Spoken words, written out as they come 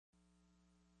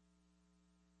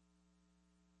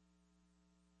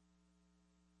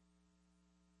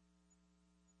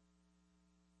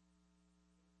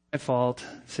My fault.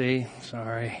 See?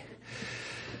 Sorry.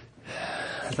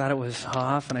 I thought it was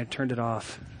off and I turned it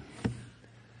off.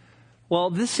 Well,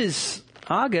 this is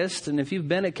August, and if you've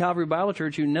been at Calvary Bible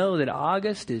Church, you know that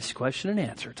August is question and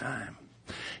answer time.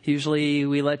 Usually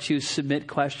we let you submit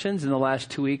questions in the last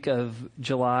 2 weeks of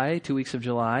July,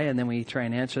 and then we try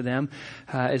and answer them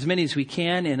as many as we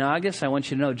can in August. I want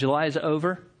you to know July is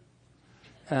over.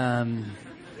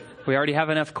 We already have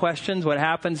enough questions. What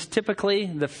happens typically,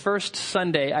 the first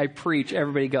Sunday I preach,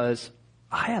 everybody goes,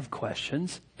 I have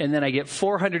questions. And then I get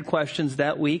 400 questions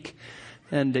that week,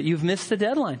 and you've missed the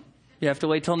deadline. You have to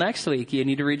wait till next week. You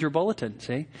need to read your bulletin,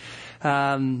 see?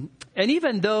 And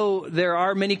even though there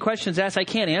are many questions asked, I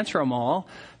can't answer them all,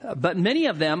 but many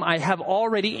of them I have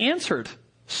already answered.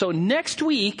 So next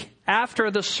week, after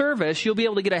the service, you'll be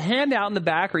able to get a handout in the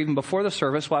back, or even before the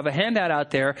service, we'll have a handout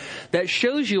out there that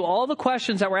shows you all the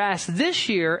questions that were asked this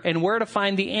year and where to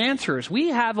find the answers. We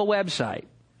have a website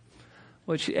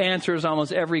which answers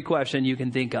almost every question you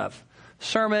can think of.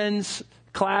 Sermons,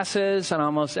 classes, and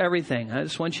almost everything. I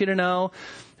just want you to know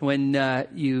when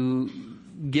you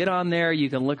get on there, you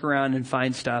can look around and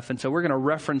find stuff. And so we're going to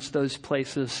reference those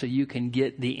places so you can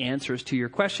get the answers to your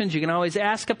questions. You can always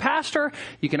ask a pastor.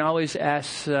 You can always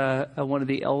ask one of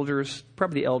the elders.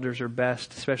 Probably the elders are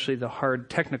best, especially the hard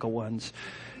technical ones,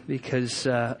 because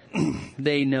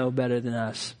they know better than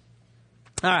us.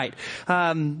 All right.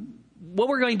 What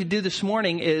we're going to do this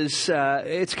morning is,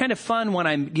 it's kind of fun when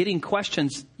I'm getting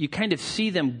questions. You kind of see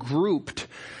them grouped,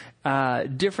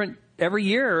 different. Every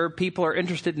year, people are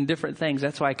interested in different things.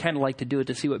 That's why I kind of like to do it,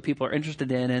 to see what people are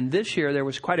interested in. And this year, there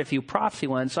was quite a few prophecy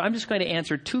ones. So I'm just going to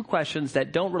answer 2 questions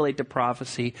that don't relate to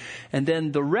prophecy. And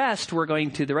then the rest of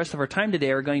our time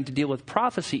today are going to deal with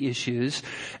prophecy issues.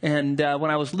 And when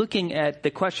I was looking at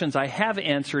the questions I have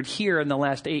answered here in the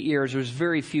last 8 years, there's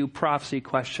very few prophecy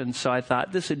questions. So I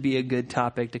thought this would be a good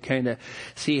topic to kind of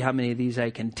see how many of these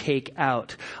I can take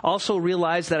out. Also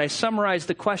realize that I summarized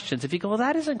the questions. If you go, well,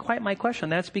 that isn't quite my question,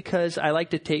 that's because I like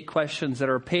to take questions that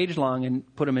are a page long and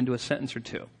put them into a sentence or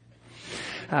 2.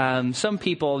 Some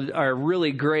people are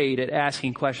really great at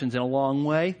asking questions in a long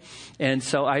way, and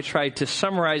so I try to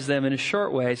summarize them in a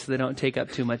short way so they don't take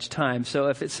up too much time. So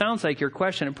if it sounds like your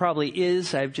question, it probably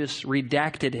is. I've just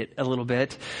redacted it a little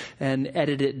bit and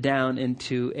edited it down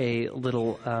into a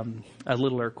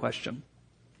littler question.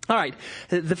 All right.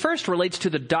 The first relates to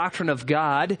the doctrine of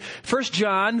God. 1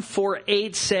 John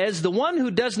 4:8 says, the one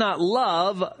who does not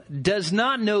love does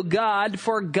not know God,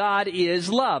 for God is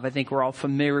love. I think we're all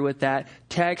familiar with that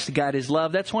text. God is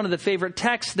love. That's one of the favorite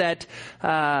texts that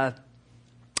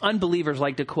unbelievers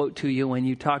like to quote to you when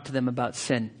you talk to them about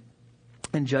sin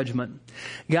and judgment.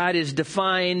 God is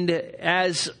defined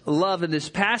as love in this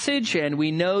passage, and we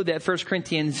know that 1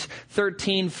 Corinthians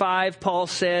 13:5, Paul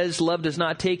says, love does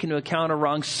not take into account a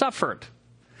wrong suffered.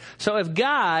 So if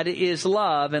God is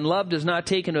love and love does not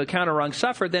take into account a wrong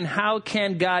suffered, then how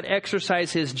can God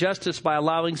exercise his justice by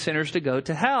allowing sinners to go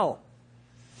to hell?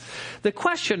 The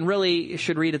question really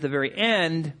should read at the very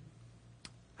end,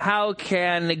 how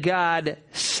can God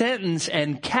sentence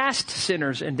and cast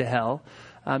sinners into hell?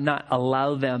 Not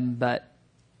allow them, but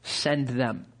send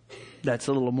them. That's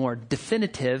a little more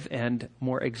definitive and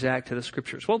more exact to the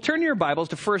scriptures. Well, turn your Bibles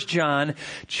to 1 John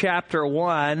chapter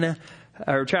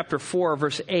 4,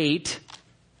 verse 8.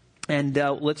 And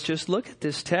let's just look at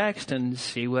this text and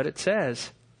see what it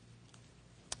says.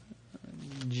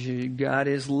 God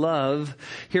is love.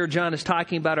 Here John is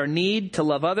talking about our need to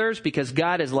love others because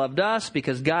God has loved us,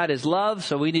 because God is love,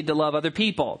 so we need to love other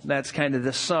people. That's kind of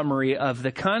the summary of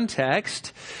the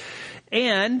context.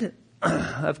 And,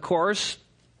 of course,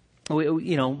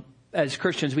 as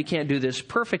Christians, we can't do this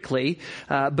perfectly,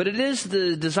 but it is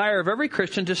the desire of every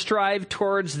Christian to strive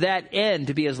towards that end,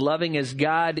 to be as loving as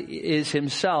God is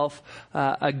himself,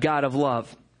 a God of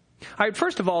love. All right,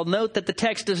 first of all, note that the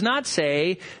text does not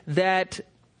say that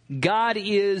God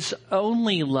is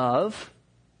only love,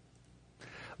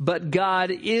 but God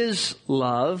is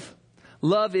love.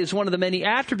 Love is one of the many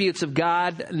attributes of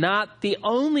God, not the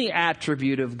only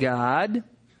attribute of God.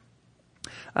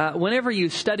 Whenever you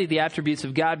study the attributes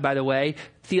of God, by the way,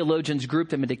 theologians group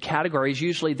them into categories.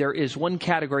 Usually there is one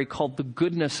category called the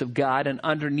goodness of God, and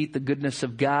underneath the goodness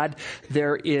of God,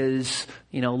 there is,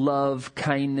 love,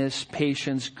 kindness,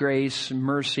 patience, grace,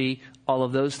 mercy. All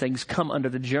of those things come under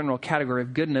the general category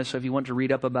of goodness. So if you want to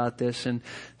read up about this in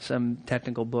some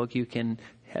technical book,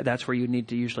 that's where you need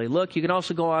to usually look. You can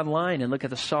also go online and look at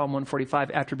the Psalm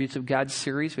 145 Attributes of God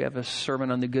series. We have a sermon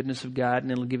on the goodness of God,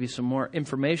 and it'll give you some more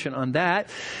information on that.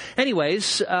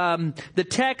 Anyways, the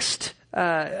text,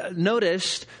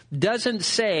 notice, doesn't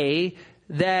say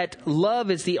that love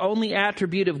is the only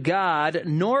attribute of God,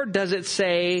 nor does it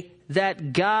say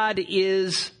that God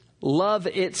is love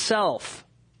itself.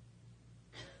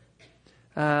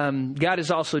 God is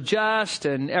also just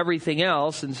and everything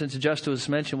else, and since just was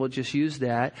mentioned, we'll just use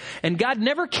that. And God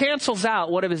never cancels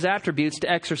out one of his attributes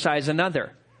to exercise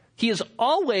another. He is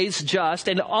always just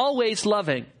and always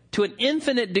loving to an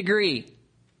infinite degree.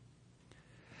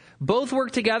 Both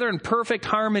work together in perfect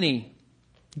harmony.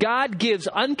 God gives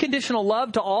unconditional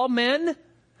love to all men,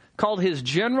 called his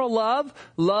general love,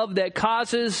 love that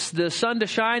causes the sun to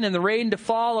shine and the rain to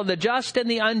fall on the just and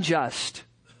the unjust.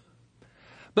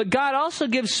 But God also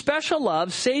gives special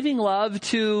love, saving love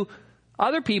to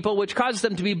other people, which causes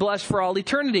them to be blessed for all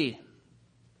eternity.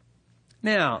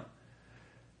 Now,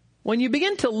 when you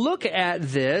begin to look at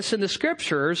this in the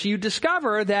scriptures, you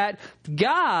discover that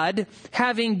God,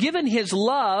 having given his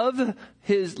love,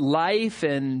 his life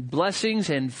and blessings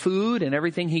and food and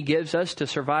everything he gives us to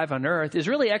survive on earth, is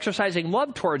really exercising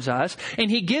love towards us. And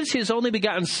he gives his only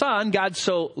begotten Son. God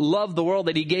so loved the world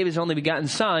that he gave his only begotten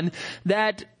Son,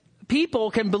 that people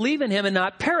can believe in him and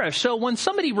not perish. So when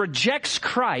somebody rejects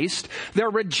Christ, they're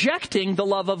rejecting the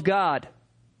love of God,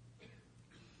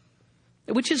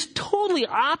 which is totally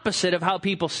opposite of how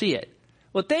people see it.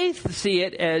 What they see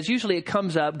it as, usually it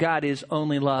comes up, God is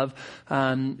only love.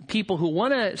 People who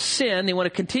want to sin, they want to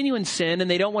continue in sin,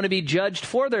 and they don't want to be judged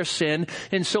for their sin.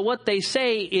 And so what they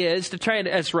say is, to try and,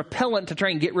 as repellent to try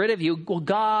and get rid of you, well,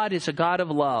 God is a God of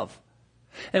love.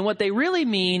 And what they really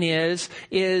mean is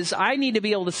I need to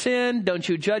be able to sin. Don't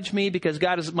you judge me, because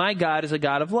my God is a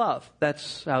God of love.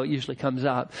 That's how it usually comes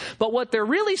up. But what they're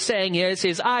really saying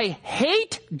is I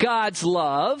hate God's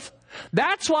love.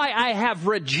 That's why I have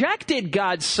rejected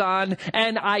God's Son,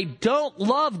 and I don't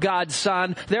love God's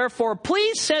Son. Therefore,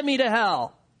 please send me to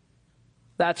hell.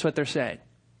 That's what they're saying.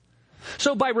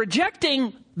 So by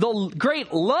rejecting the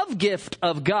great love gift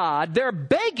of God, they're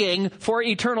begging for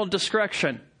eternal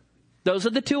destruction. Those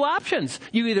are the two options.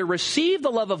 You either receive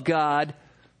the love of God,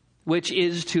 which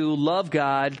is to love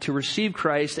God, to receive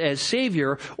Christ as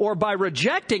Savior, or by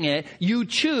rejecting it, you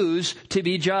choose to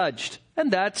be judged. And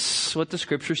that's what the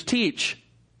scriptures teach.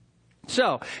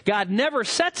 So, God never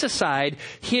sets aside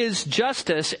his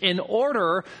justice in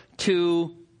order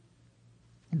to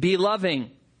be loving.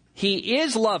 He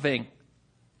is loving.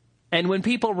 And when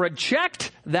people reject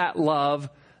that love,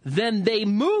 then they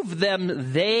move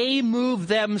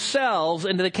themselves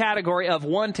into the category of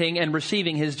wanting and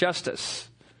receiving his justice.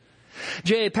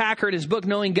 J.A. Packer, in his book,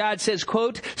 Knowing God, says,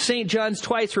 quote, St. John's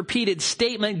twice repeated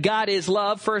statement, God is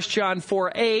love, 1 John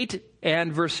 4:8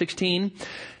 and verse 16,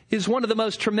 is one of the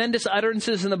most tremendous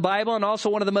utterances in the Bible, and also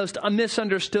one of the most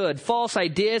misunderstood. False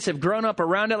ideas have grown up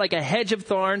around it like a hedge of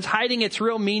thorns, hiding its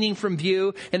real meaning from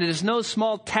view, and it is no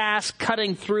small task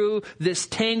cutting through this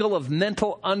tangle of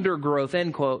mental undergrowth,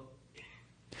 end quote.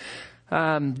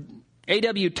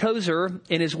 A.W. Tozer,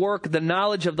 in his work, The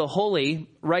Knowledge of the Holy,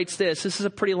 writes this. This is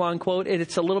a pretty long quote, and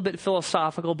it's a little bit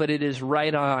philosophical, but it is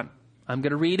right on. I'm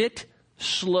going to read it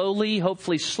slowly,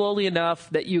 hopefully slowly enough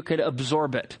that you could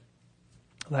absorb it.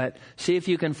 But see if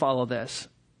you can follow this.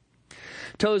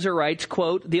 Tozer writes,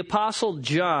 quote, the Apostle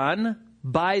John,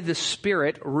 by the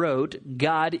Spirit, wrote,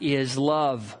 God is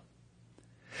love.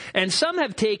 And some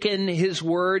have taken his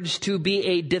words to be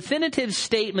a definitive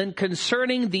statement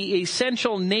concerning the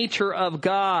essential nature of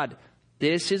God.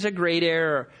 This is a great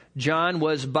error. John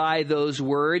was by those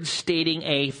words stating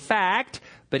a fact,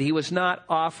 but he was not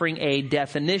offering a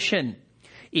definition.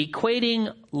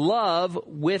 Equating love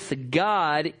with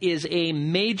God is a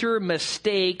major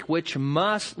mistake which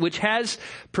has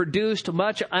produced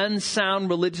much unsound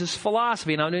religious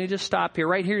philosophy. Now, let me just stop here.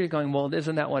 Right here, you're going, well,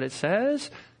 isn't that what it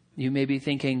says? You may be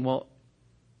thinking, well,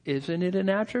 isn't it an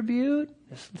attribute?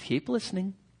 Just keep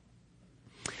listening.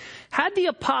 Had the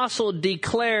apostle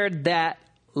declared that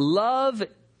love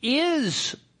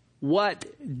is what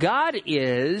God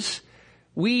is,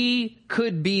 we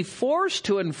could be forced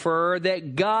to infer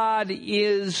that God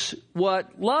is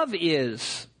what love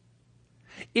is.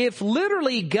 If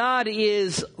literally God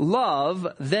is love,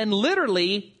 then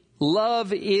literally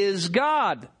love is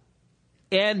God.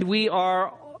 And we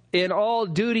are in all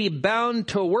duty bound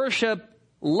to worship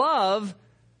love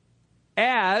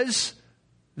as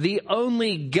the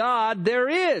only God there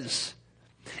is.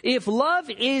 If love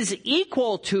is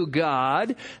equal to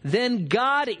God, then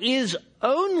God is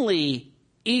only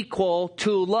equal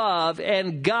to love,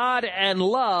 and God and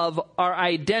love are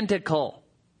identical.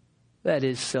 That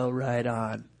is so right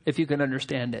on, if you can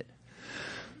understand it.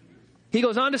 He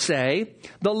goes on to say,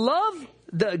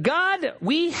 the God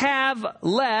we have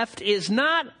left is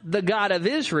not the God of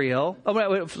Israel.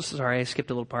 Oh, sorry, I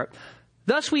skipped a little part.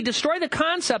 Thus, we destroy the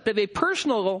concept of a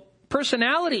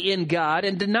personality in God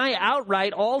and deny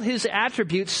outright all his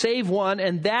attributes save one,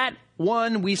 and that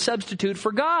one we substitute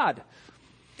for God.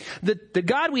 The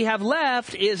God we have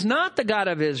left is not the God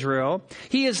of Israel.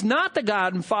 He is not the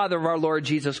God and Father of our Lord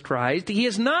Jesus Christ. He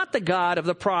is not the God of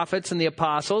the prophets and the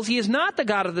apostles. He is not the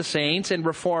God of the saints and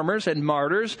reformers and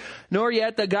martyrs, nor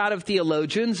yet the God of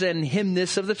theologians and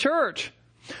hymnists of the church.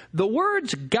 The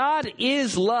words God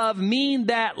is love mean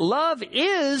that love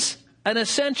is an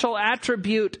essential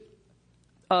attribute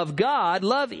of God.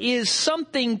 Love is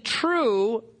something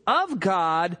true of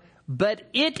God, but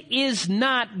it is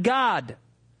not God.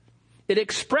 It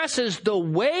expresses the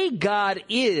way God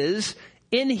is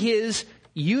in his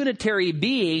unitary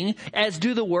being, as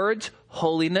do the words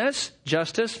holiness,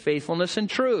 justice, faithfulness, and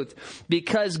truth.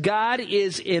 Because God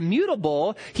is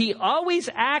immutable, he always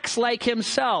acts like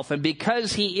himself. And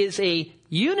because he is a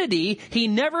unity, he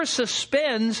never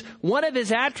suspends one of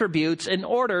his attributes in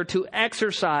order to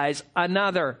exercise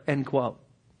another, end quote.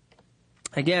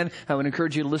 Again, I would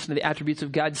encourage you to listen to the Attributes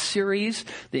of God series,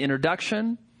 the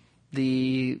introduction,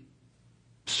 the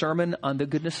sermon on the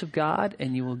goodness of God,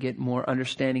 and you will get more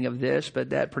understanding of this,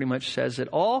 but that pretty much says it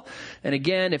all. And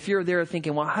again, if you're there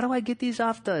thinking, well, how do I get these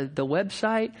off the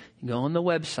website? You go on the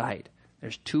website.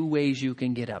 There's 2 ways you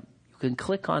can get them. You can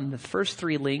click on the first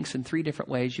 3 links in 3 different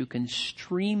ways. You can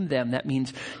stream them. That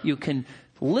means you can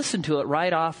listen to it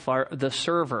right off the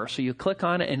server. So you click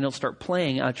on it and it'll start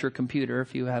playing out your computer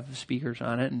if you have speakers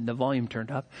on it and the volume turned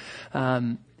up.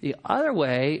 The other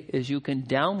way is you can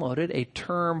download it, a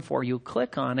term for you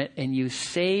click on it and you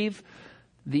save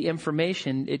the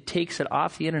information. It takes it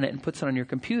off the internet and puts it on your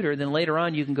computer. Then later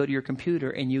on you can go to your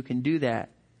computer and you can do that.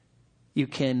 You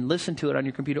can listen to it on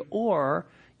your computer, or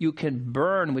you can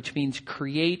burn, which means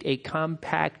create a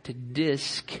compact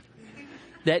disc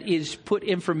that is put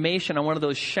information on one of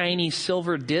those shiny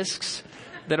silver discs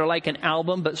that are like an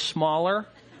album but smaller.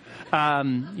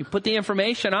 You put the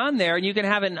information on there, and you can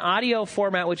have an audio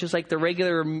format, which is like the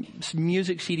regular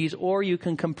music CDs, or you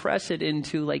can compress it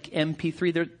into like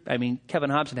MP3. Kevin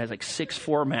Hobson has like 6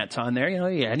 formats on there.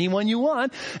 Any one you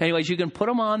want. Anyways, you can put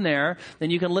them on there. Then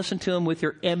you can listen to them with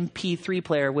your MP3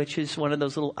 player, which is one of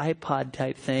those little iPod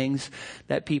type things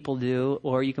that people do.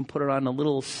 Or you can put it on a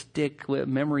little stick,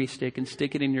 memory stick, and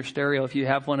stick it in your stereo if you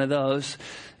have one of those.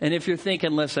 And if you're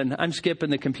thinking, listen, I'm skipping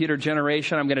the computer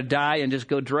generation, I'm going to die and just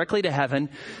go directly to heaven,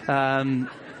 and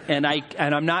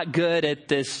I'm not good at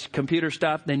this computer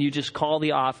stuff, then you just call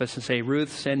the office and say,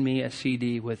 Ruth, send me a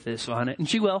CD with this on it. And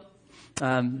she will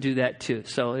do that too.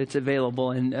 So it's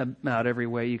available in about every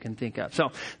way you can think of.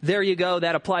 So there you go.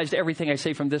 That applies to everything I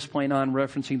say from this point on,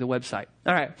 referencing the website.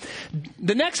 All right.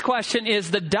 The next question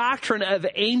is the doctrine of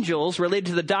angels, related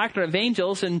to the doctrine of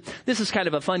angels. And this is kind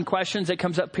of a fun question that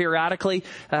comes up periodically.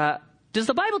 Does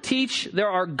the Bible teach there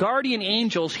are guardian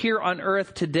angels here on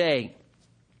earth today?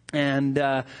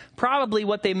 And probably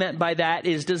what they meant by that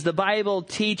is, does the Bible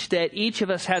teach that each of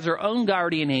us has our own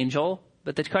guardian angel?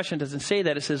 But the question doesn't say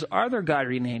that. It says, are there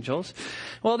guardian angels?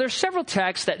 Well, there's several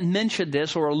texts that mention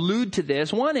this or allude to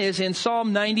this. One is in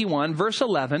Psalm 91, verse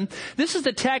 11. This is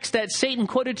the text that Satan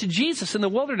quoted to Jesus in the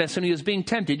wilderness when he was being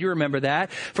tempted. You remember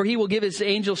that. For he will give his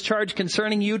angels charge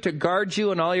concerning you to guard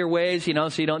you in all your ways, so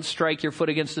you don't strike your foot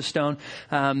against a stone.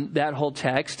 That whole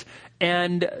text.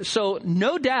 And so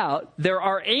no doubt there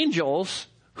are angels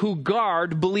who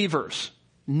guard believers.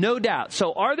 No doubt.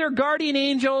 So are there guardian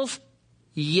angels?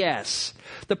 Yes.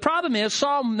 The problem is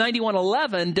Psalm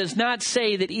 91:11 does not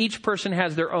say that each person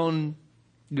has their own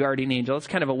guardian angel. It's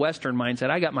kind of a Western mindset.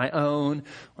 I got my own.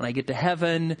 When I get to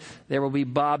heaven, there will be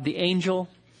Bob the angel.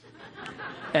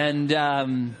 And,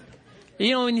 when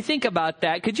you think about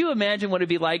that, could you imagine what it'd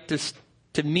be like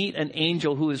to meet an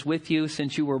angel who is with you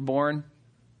since you were born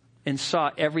and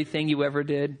saw everything you ever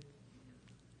did?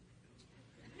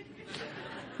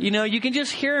 You can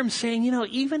just hear him saying,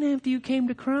 even after you came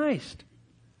to Christ,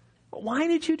 why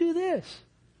did you do this?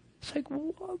 It's like,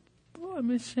 well, I'm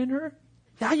a sinner.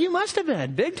 Yeah, you must have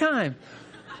been, big time.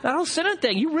 That whole sinner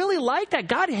thing, you really liked that.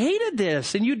 God hated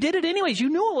this, and you did it anyways. You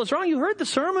knew it was wrong. You heard the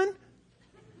sermon.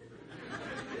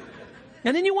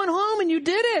 And then you went home and you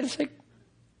did it. It's like,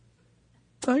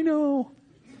 I know.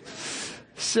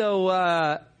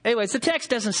 So, anyways, the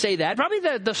text doesn't say that. Probably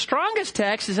the strongest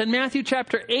text is in Matthew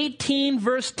chapter 18,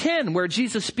 verse 10, where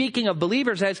Jesus speaking of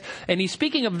believers he's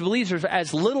speaking of believers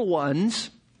as little ones,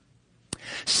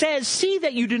 says, see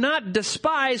that you do not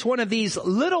despise one of these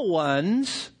little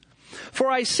ones, for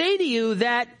I say to you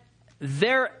that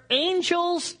their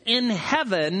angels in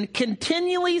heaven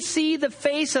continually see the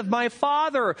face of my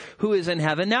Father who is in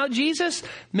heaven. Now, Jesus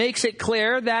makes it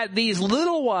clear that these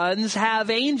little ones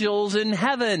have angels in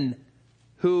heaven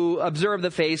who observe the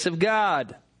face of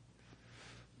God.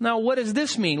 Now, what does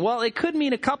this mean? Well, it could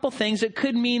mean a couple things. It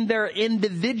could mean they're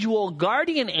individual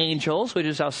guardian angels, which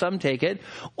is how some take it,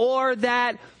 or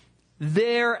that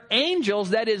they're angels,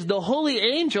 that is, the holy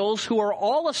angels who are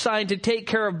all assigned to take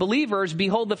care of believers,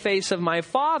 behold the face of my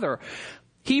Father.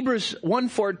 Hebrews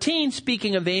 1:14,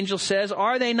 speaking of angels, says,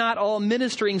 are they not all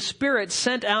ministering spirits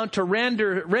sent out to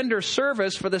render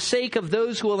service for the sake of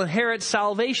those who will inherit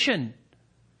salvation?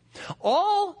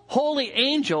 All holy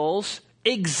angels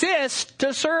exist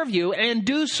to serve you and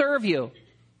do serve you.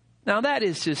 Now that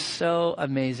is just so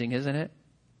amazing, isn't it?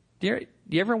 Do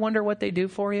you ever wonder what they do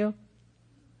for you?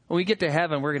 When we get to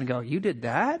heaven, we're going to go, you did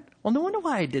that? Well, no wonder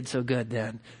why I did so good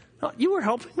then. Oh, you were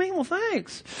helping me? Well,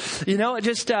 thanks.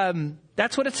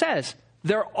 That's what it says.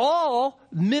 They're all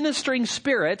ministering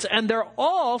spirits, and they're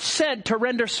all sent to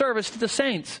render service to the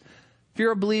saints. If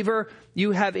you're a believer,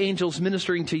 you have angels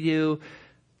ministering to you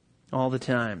all the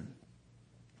time.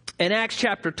 In Acts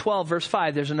chapter 12, verse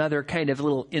 5, there's another kind of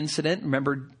little incident.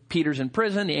 Remember, Peter's in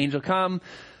prison. The angel comes,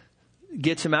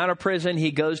 gets him out of prison.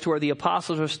 He goes to where the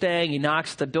apostles are staying. He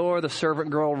knocks at the door. The servant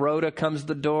girl, Rhoda, comes to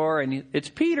the door. And it's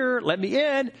Peter, let me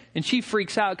in. And she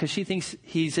freaks out because she thinks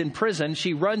he's in prison.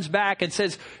 She runs back and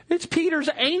says, it's Peter's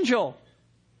angel.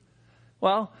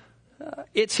 Well,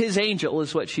 it's his angel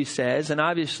is what she says. And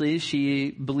obviously she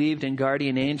believed in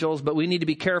guardian angels. But we need to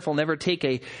be careful, never take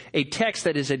a text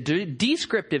that is a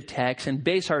descriptive text and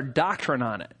base our doctrine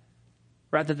on it,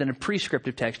 rather than a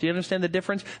prescriptive text. Do you understand the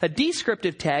difference? A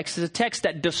descriptive text is a text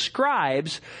that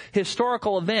describes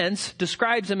historical events,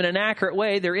 describes them in an accurate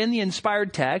way. They're in the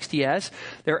inspired text, yes.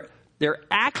 They're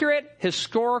accurate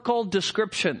historical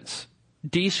descriptions.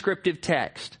 Descriptive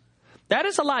text. That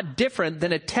is a lot different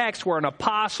than a text where an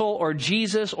apostle or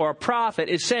Jesus or a prophet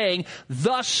is saying,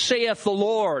 thus saith the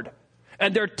Lord.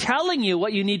 And they're telling you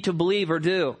what you need to believe or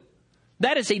do.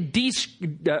 That is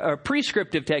a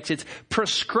prescriptive text. It's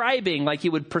prescribing, like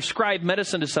you would prescribe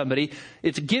medicine to somebody.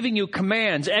 It's giving you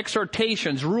commands,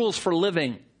 exhortations, rules for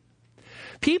living.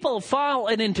 People fall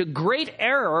into great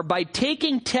error by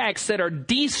taking texts that are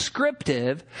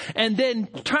descriptive and then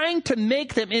trying to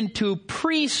make them into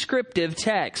prescriptive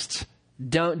texts.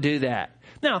 Don't do that.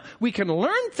 Now, we can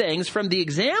learn things from the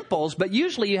examples, but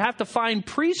usually you have to find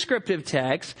prescriptive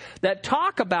texts that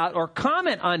talk about or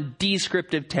comment on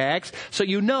descriptive texts so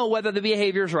you know whether the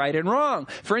behavior is right and wrong.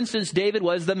 For instance, David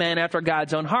was the man after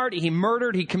God's own heart. He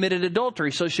murdered, he committed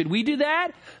adultery. So should we do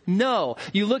that? No.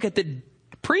 You look at the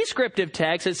prescriptive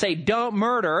texts that say don't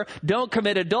murder, don't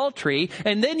commit adultery,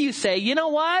 and then you say, you know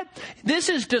what? This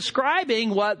is describing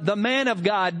what the man of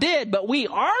God did, but we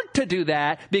aren't to do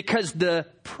that because the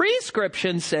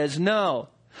prescription says no.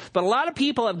 But a lot of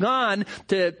people have gone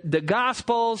to the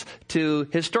Gospels, to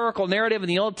historical narrative in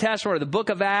the Old Testament or the book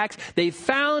of Acts. They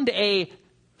found a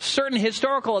certain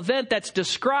historical event that's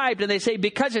described, and they say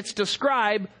because it's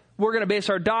described, we're going to base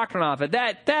our doctrine off it.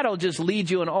 That'll just lead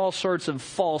you in all sorts of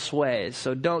false ways.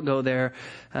 So don't go there.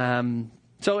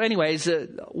 So anyways,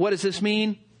 what does this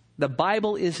mean? The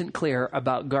Bible isn't clear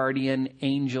about guardian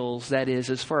angels. That is,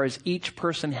 as far as each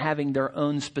person having their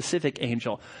own specific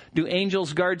angel. Do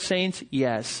angels guard saints?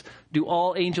 Yes. Do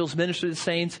all angels minister to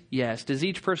saints? Yes. Does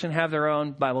each person have their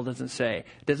own? Bible doesn't say.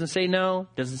 Doesn't say no.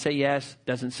 Doesn't say yes.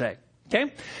 Doesn't say.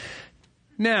 Okay?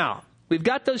 Now, we've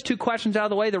got those two questions out of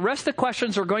the way. The rest of the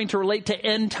questions are going to relate to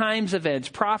end times events,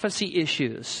 prophecy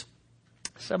issues.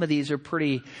 Some of these are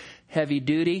pretty heavy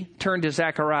duty. Turn to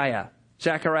Zechariah.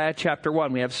 Zechariah chapter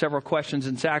 1. We have several questions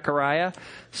in Zechariah.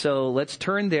 So let's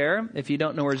turn there. If you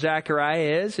don't know where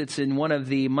Zechariah is, it's in one of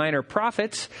the minor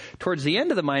prophets. Towards the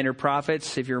end of the minor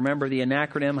prophets, if you remember the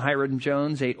acronym, Hiram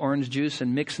Jones ate orange juice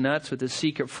and mixed nuts with the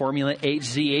secret formula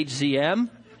HZHZM.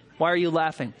 Why are you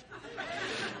laughing?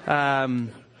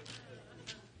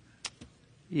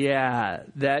 Yeah,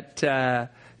 that's the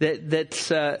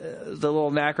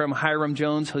little acronym. Hiram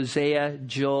Jones, Hosea,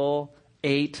 Joel,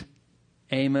 8,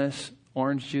 Amos,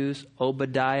 orange juice,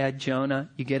 Obadiah, Jonah.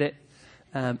 You get it?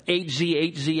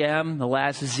 HZHZM, the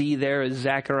last Z there is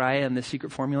Zechariah and the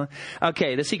secret formula.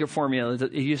 Okay, the secret formula,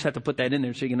 you just have to put that in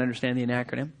there so you can understand the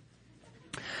acronym.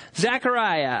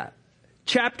 Zechariah.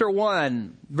 Chapter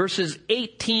 1, verses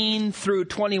 18 through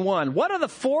 21. What are the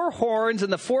 4 horns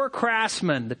and the 4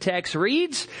 craftsmen? The text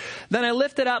reads, Then I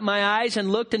lifted up my eyes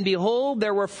and looked, and behold,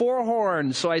 there were 4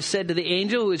 horns. So I said to the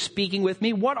angel who was speaking with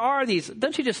me, what are these?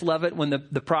 Don't you just love it when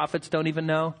the prophets don't even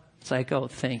know? It's like, oh,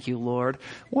 thank you, Lord.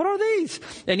 What are these?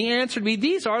 And he answered me,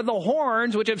 these are the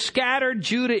horns which have scattered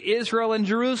Judah, Israel, and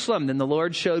Jerusalem. Then the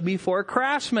Lord showed me 4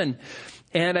 craftsmen.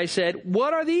 And I said,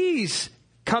 what are these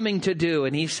coming to do?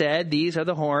 And he said, these are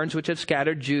the horns which have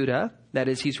scattered Judah. That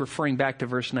is, he's referring back to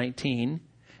verse 19.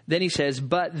 Then he says,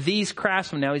 but these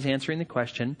craftsmen, now he's answering the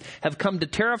question, have come to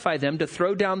terrify them, to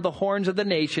throw down the horns of the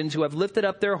nations who have lifted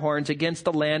up their horns against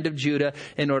the land of Judah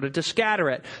in order to scatter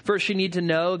it. First, you need to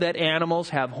know that animals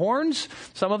have horns,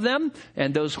 some of them,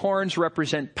 and those horns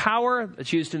represent power.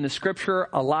 It's used in the scripture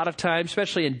a lot of times,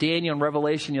 especially in Daniel and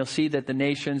Revelation. You'll see that the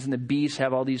nations and the beasts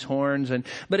have all these horns.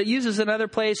 But it uses another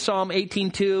place, Psalm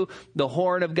 18:2, the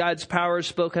horn of God's power is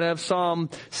spoken of. Psalm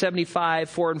 75,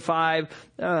 4 and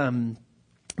 5,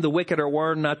 the wicked are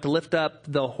warned not to lift up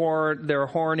their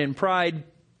horn in pride.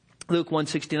 Luke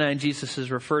 1:69, Jesus is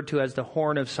referred to as the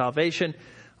horn of salvation.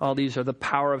 All these are the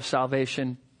power of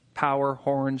salvation. Power,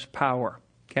 horns, power.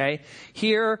 Okay?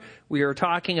 Here we are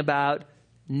talking about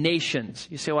nations.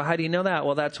 You say, well, how do you know that?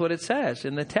 Well, that's what it says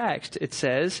in the text. It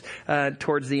says,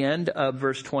 towards the end of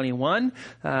verse 21,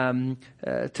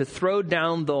 to throw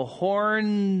down the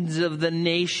horns of the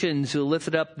nations who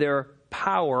lifted up their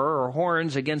power or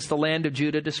horns against the land of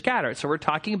Judah to scatter it. So we're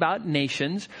talking about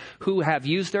nations who have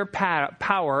used their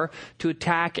power to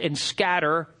attack and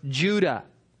scatter Judah.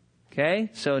 Okay?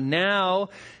 So now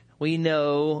we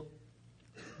know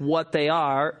what they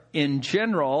are in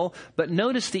general, but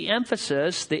notice the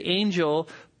emphasis the angel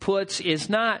puts is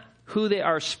not who they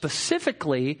are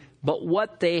specifically, but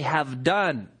what they have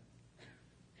done.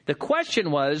 The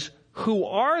question was, who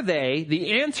are they?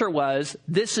 The answer was,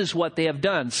 this is what they have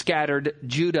done, scattered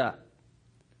Judah.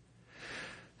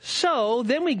 So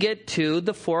then we get to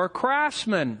the 4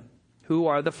 craftsmen. Who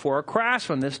are the 4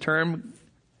 craftsmen? This term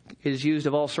is used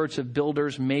of all sorts of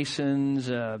builders, masons,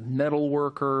 metal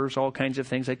workers, all kinds of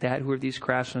things like that. Who are these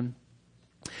craftsmen?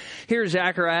 Here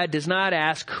Zechariah does not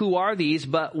ask, who are these,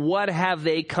 but what have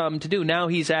they come to do? Now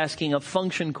he's asking a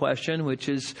function question, which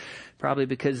is probably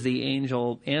because the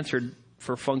angel answered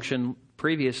for function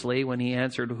previously when he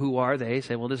answered, who are they? He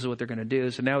said, well, this is what they're going to do.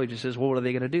 So now he just says, well, what are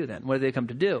they going to do then? What do they come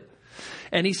to do?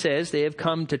 And he says, they have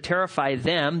come to terrify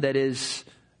them, that is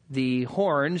the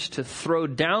horns, to throw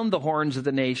down the horns of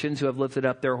the nations who have lifted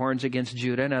up their horns against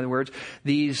Judah. In other words,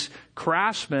 these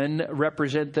craftsmen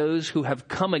represent those who have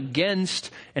come against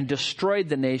and destroyed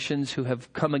the nations who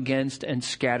have come against and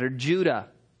scattered Judah.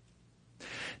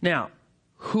 Now,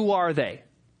 who are they?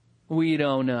 We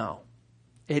don't know.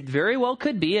 It very well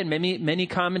could be, and many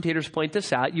commentators point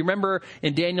this out. You remember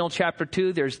in Daniel chapter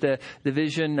 2, there's the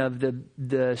vision of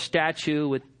the statue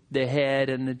with the head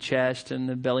and the chest and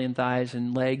the belly and thighs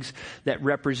and legs that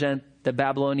represent the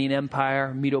Babylonian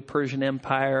Empire, Medo-Persian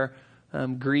Empire,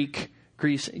 Greek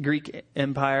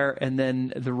Empire, and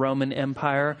then the Roman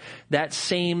Empire. That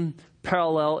same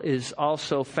parallel is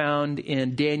also found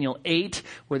in Daniel 8,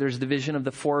 where there's the vision of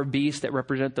the 4 beasts that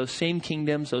represent those same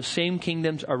kingdoms. Those same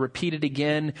kingdoms are repeated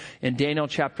again in Daniel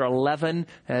chapter 11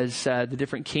 as the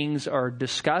different kings are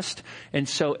discussed. And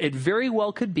so it very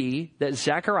well could be that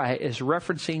Zechariah is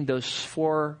referencing those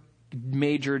 4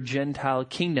 major Gentile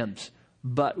kingdoms,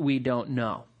 but we don't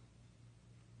know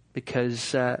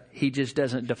because he just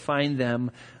doesn't define them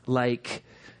like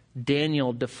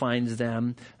Daniel defines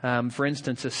them. For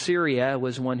instance, Assyria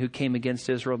was one who came against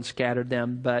Israel and scattered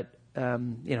them, but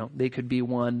they could be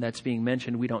one that's being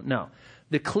mentioned. We don't know.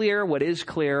 What is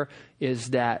clear is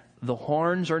that the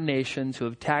horns are nations who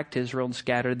have attacked Israel and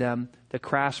scattered them. The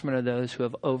craftsmen are those who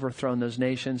have overthrown those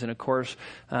nations. And of course,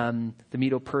 the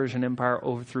Medo-Persian Empire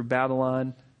overthrew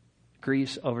Babylon.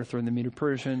 Greece overthrew the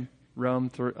Medo-Persian. Rome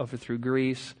overthrew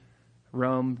Greece.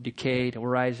 Rome decayed, will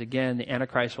rise again. The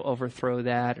Antichrist will overthrow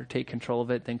that or take control of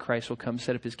it. Then Christ will come,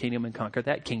 set up his kingdom, and conquer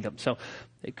that kingdom. So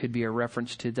it could be a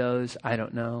reference to those. I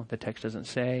don't know. The text doesn't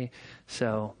say.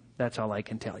 So that's all I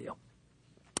can tell you.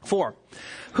 4,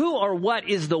 who or what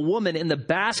is the woman in the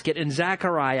basket in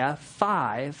Zechariah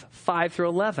 5 through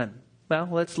 11? Well,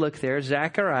 let's look there.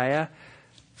 Zechariah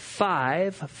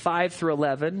 5 through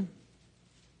 11.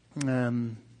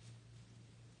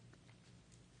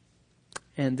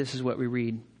 And this is what we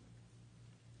read.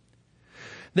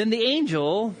 Then the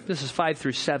angel, this is 5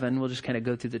 through 7, we'll just kind of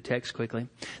go through the text quickly.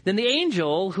 Then the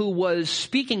angel who was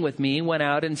speaking with me went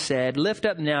out and said, lift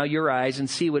up now your eyes and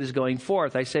see what is going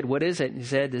forth. I said, what is it? And he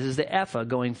said, this is the ephah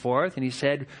going forth. And he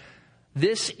said,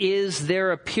 this is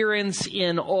their appearance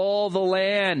in all the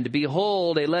land.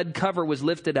 Behold, a lead cover was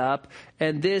lifted up,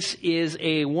 and this is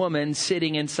a woman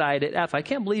sitting inside it. Ephah. I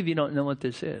can't believe you don't know what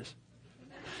this is.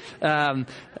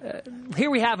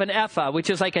 Here we have an ephah, which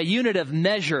is like a unit of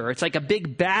measure. It's like a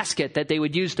big basket that they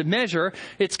would use to measure.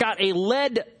 It's got a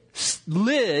lead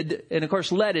lid, and of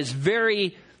course lead is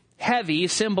very heavy,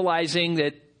 symbolizing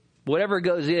that whatever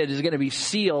goes in is going to be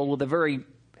sealed with a very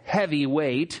heavy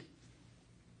weight.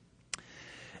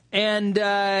 And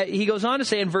he goes on to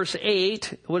say in verse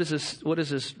 8, what does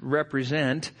this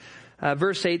represent?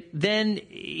 Verse 8, then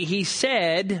he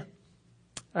said,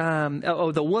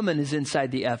 the woman is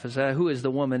inside the ephah. Who is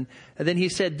the woman? And then he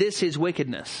said, this is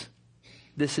wickedness.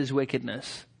 This is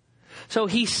wickedness. So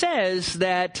he says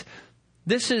that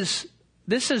this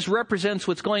represents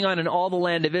what's going on in all the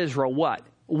land of Israel. What?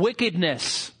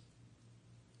 Wickedness.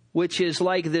 Which is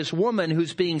like this woman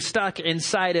who's being stuck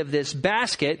inside of this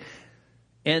basket.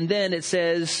 And then it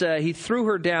says, he threw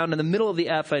her down in the middle of the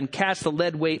ephah and cast the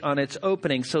lead weight on its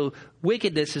opening. So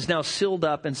wickedness is now sealed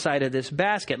up inside of this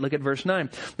basket. Look at verse 9.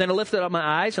 Then I lifted up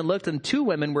my eyes and looked, and 2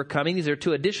 women were coming. These are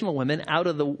 2 additional women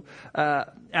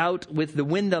out with the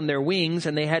wind on their wings,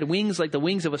 and they had wings like the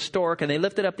wings of a stork, and they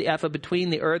lifted up the ephah between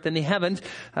the earth and the heavens.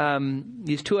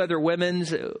 These 2 other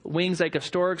women's wings like a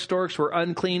stork. Storks were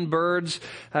unclean birds.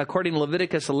 According to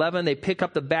Leviticus 11, they pick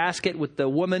up the basket with the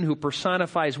woman who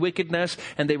personifies wickedness,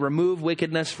 and they remove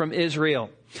wickedness from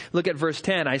Israel. Look at verse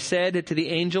 10. I said to the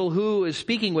angel who is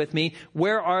speaking with me,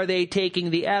 where are they taking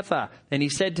the ephah? And he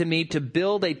said to me, to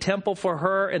build a temple for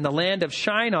her in the land of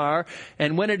Shinar.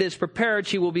 And when it is prepared,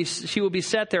 she will be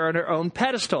set there on her own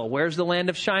pedestal. Where's the land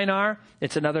of Shinar?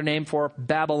 It's another name for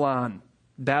Babylon.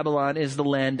 Babylon is the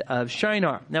land of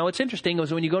Shinar. Now, what's interesting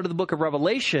is when you go to the book of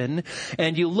Revelation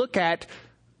and you look at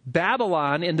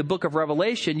Babylon in the book of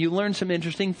Revelation, you learn some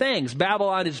interesting things.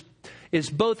 Babylon is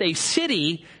both a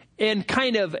city and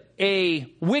kind of a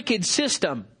wicked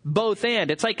system, both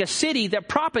and. It's like a city that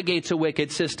propagates a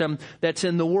wicked system that's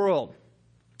in the world.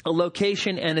 A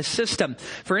location and a system.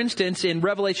 For instance, in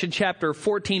Revelation chapter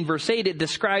 14, verse 8, it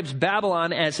describes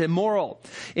Babylon as immoral.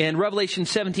 In Revelation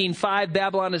 17:5,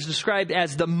 Babylon is described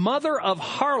as the mother of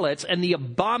harlots and the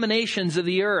abominations of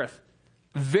the earth.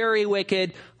 Very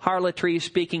wicked harlotry,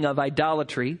 speaking of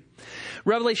idolatry.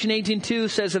 Revelation 18:2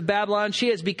 says of Babylon, she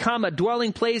has become a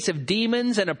dwelling place of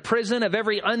demons and a prison of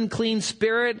every unclean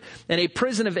spirit and a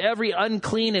prison of every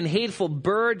unclean and hateful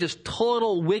bird. Just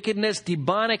total wickedness,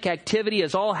 demonic activity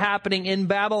is all happening in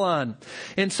Babylon.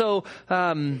 And so,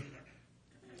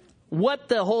 what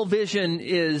the whole vision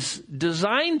is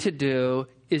designed to do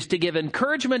is to give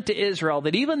encouragement to Israel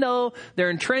that even though they're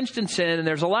entrenched in sin and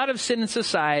there's a lot of sin in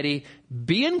society,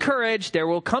 be encouraged. There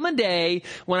will come a day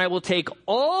when I will take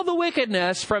all the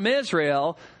wickedness from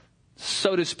Israel,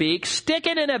 so to speak, stick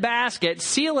it in a basket,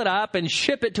 seal it up, and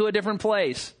ship it to a different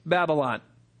place, Babylon,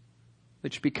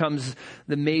 which becomes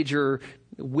the major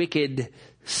wicked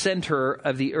center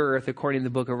of the earth according to the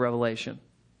book of Revelation.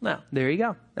 Now, there you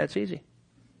go. That's easy.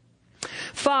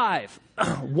 5,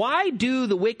 why do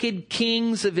the wicked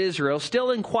kings of Israel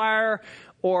still inquire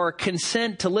or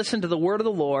consent to listen to the word of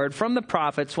the Lord from the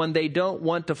prophets when they don't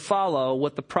want to follow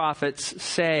what the prophets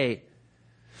say?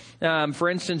 For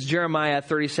instance, Jeremiah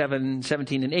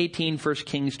 37:17 and 18, 1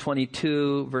 Kings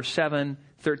 22, verse 7,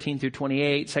 13 through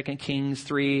 28, 2 Kings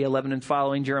 3:11 and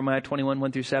following, Jeremiah 21,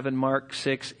 1 through 7, Mark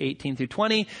 6, 18 through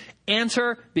 20.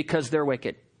 Answer, because they're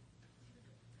wicked.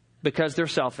 Because they're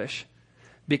selfish.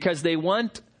 Because they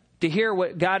want to hear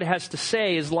what God has to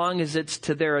say as long as it's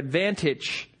to their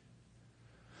advantage.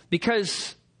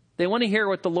 Because they want to hear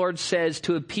what the Lord says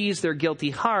to appease their guilty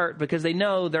heart because they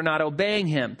know they're not obeying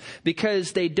Him.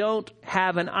 Because they don't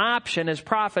have an option, as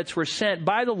prophets were sent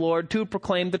by the Lord to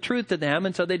proclaim the truth to them,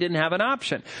 and so they didn't have an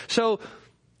option. So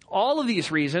all of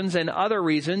these reasons and other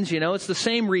reasons, it's the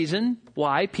same reason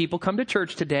why people come to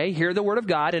church today, hear the Word of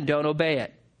God, and don't obey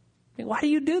it. Why do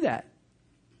you do that?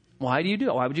 Why do you do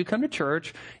it? Why would you come to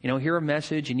church, hear a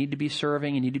message, you need to be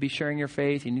serving, you need to be sharing your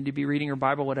faith, you need to be reading your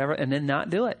Bible, whatever, and then not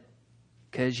do it?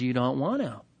 Because you don't want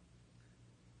to.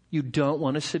 You don't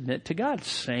want to submit to God.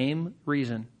 Same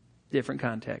reason, different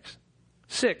context.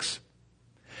 6,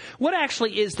 what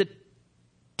actually is the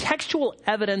textual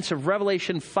evidence of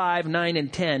Revelation 5, 9,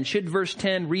 and 10? Should verse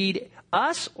 10 read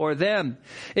us or them?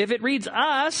 If it reads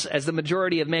us, as the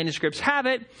majority of manuscripts have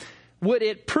it, would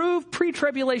it prove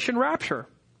pre-tribulation rapture?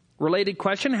 Related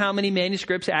question, how many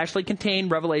manuscripts actually contain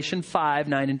Revelation 5,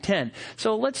 9, and 10?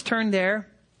 So let's turn there.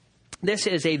 This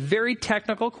is a very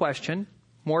technical question,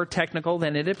 more technical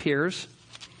than it appears.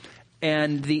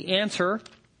 And the answer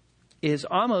is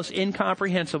almost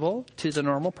incomprehensible to the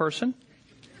normal person.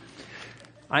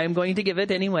 I am going to give it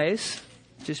anyways,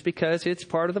 just because it's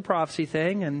part of the prophecy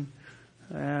thing.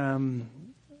 And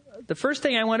the first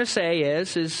thing I want to say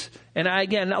is, and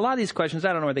again, a lot of these questions,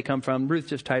 I don't know where they come from. Ruth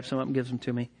just types them up and gives them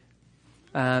to me.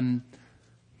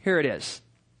 Here it is.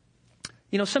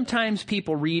 Sometimes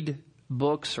people read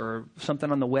books or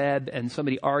something on the web and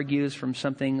somebody argues from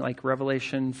something like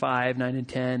Revelation 5, 9, and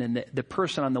 10, and the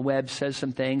person on the web says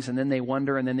some things, and then they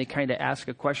wonder, and then they kind of ask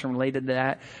a question related to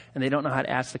that, and they don't know how to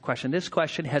ask the question. This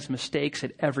question has mistakes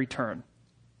at every turn.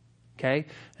 Okay?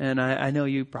 And I know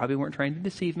you probably weren't trying to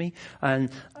deceive me, and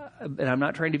I'm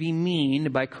not trying to be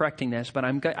mean by correcting this, but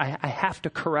I have to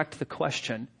correct the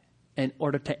question in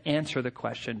order to answer the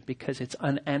question because it's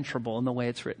unanswerable in the way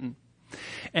it's written.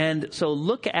 And so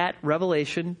look at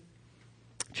Revelation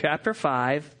chapter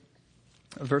 5,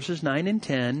 verses 9 and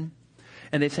 10.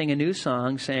 And they sang a new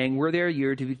song saying, "Were there a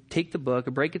year to take the book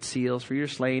and break its seals, for you're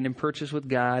slain and purchased with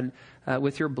God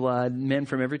with your blood, men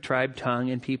from every tribe, tongue,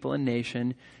 and people and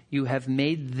nation. You have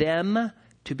made them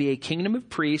to be a kingdom of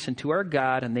priests unto our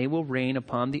God, and they will reign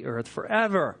upon the earth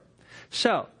forever."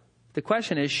 So the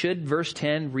question is, should verse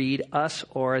 10 read us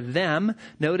or them?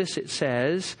 Notice it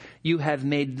says, you have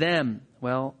made them.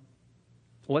 Well,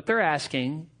 what they're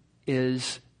asking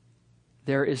is,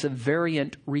 there is a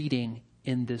variant reading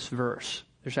in this verse.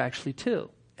 There's actually two,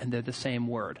 and they're the same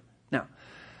word. Now,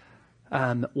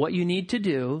 what you need to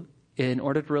do in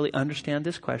order to really understand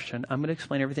this question, I'm going to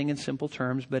explain everything in simple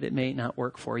terms, but it may not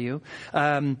work for you.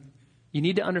 You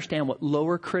need to understand what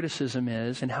lower criticism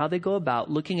is and how they go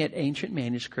about looking at ancient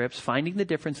manuscripts, finding the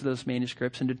difference of those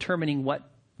manuscripts, and determining what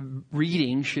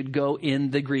reading should go in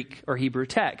the Greek or Hebrew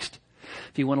text.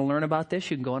 If you want to learn about this,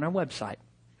 you can go on our website.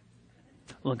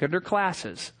 Look under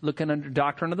classes. Look under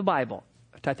Doctrine of the Bible.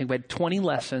 I think we had 20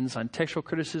 lessons on textual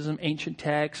criticism, ancient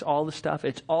texts, all the stuff.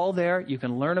 It's all there. You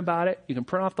can learn about it. You can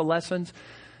print off the lessons,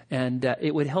 and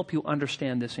it would help you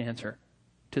understand this answer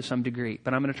to some degree.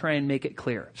 But I'm going to try and make it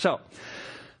clear. So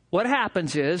what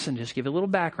happens is, and just give you a little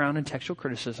background in textual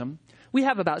criticism, we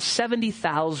have about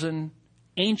 70,000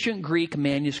 ancient Greek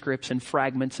manuscripts and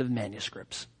fragments of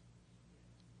manuscripts.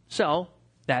 So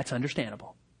that's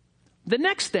understandable. The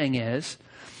next thing is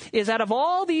out of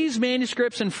all these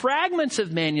manuscripts and fragments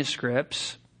of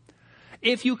manuscripts,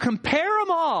 if you compare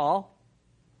them all,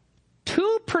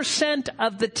 2%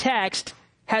 of the text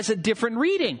has a different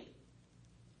reading.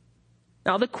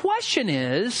 Now the question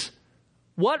is,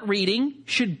 what reading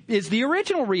is the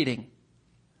original reading?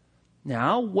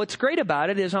 Now, what's great about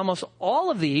it is almost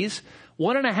all of these,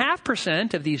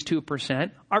 1.5% of these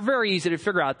 2% are very easy to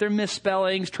figure out. They're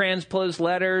misspellings, transposed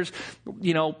letters,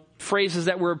 phrases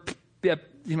that were,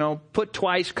 put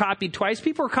twice, copied twice.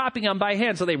 People are copying them by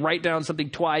hand, so they write down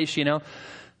something twice,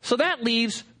 So that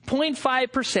leaves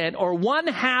 0.5% or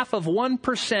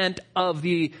 0.5% of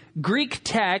the Greek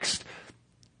text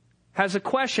has a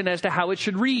question as to how it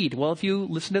should read. Well, if you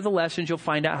listen to the lessons, you'll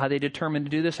find out how they determined to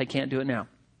do this. I can't do it now.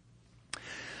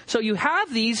 So you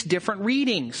have these different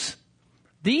readings.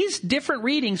 These different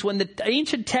readings, when the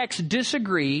ancient texts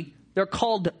disagree, they're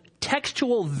called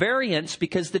textual variants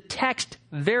because the text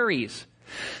varies.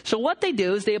 So what they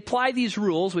do is they apply these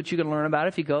rules, which you can learn about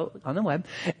if you go on the web.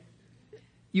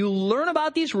 You learn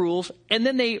about these rules, and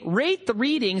then they rate the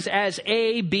readings as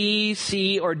A, B,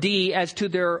 C, or D as to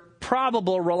their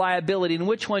probable reliability and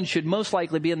which one should most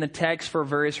likely be in the text for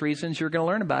various reasons you're going to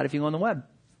learn about if you go on the web.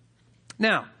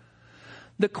 Now,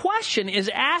 the question is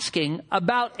asking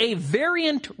about a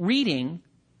variant reading,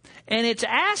 and it's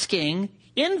asking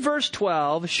in verse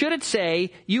 12, should it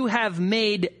say, you have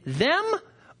made them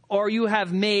or you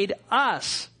have made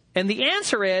us? And the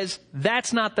answer is,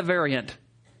 that's not the variant.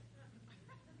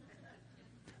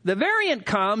 The variant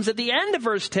comes at the end of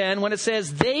verse 10 when it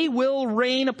says, they will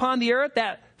reign upon the earth.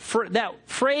 That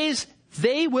phrase,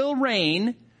 they will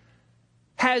reign,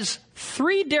 has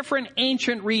three different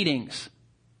ancient readings.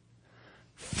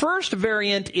 First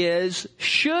variant is,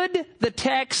 should the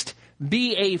text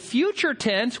be a future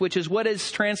tense, which is what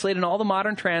is translated in all the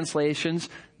modern translations,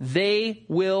 they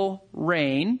will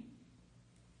reign.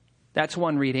 That's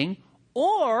one reading.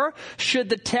 Or should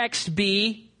the text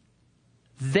be,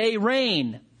 they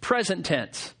reign, present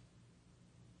tense?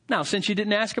 Now, since you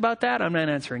didn't ask about that, I'm not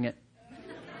answering it.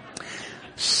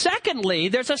 Secondly,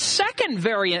 there's a second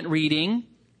variant reading,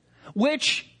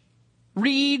 which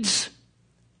reads,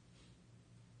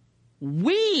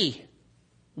 we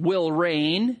will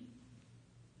reign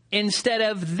instead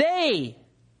of they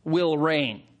will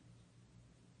reign.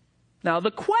 Now,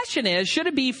 the question is, should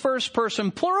it be first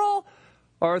person plural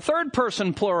or third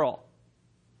person plural?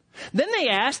 Then they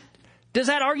asked, does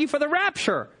that argue for the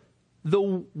rapture? The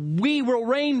we will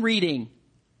reign reading.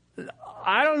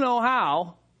 I don't know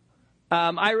how.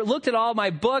 I looked at all my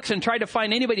books and tried to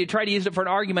find anybody who tried to use it for an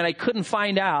argument. I couldn't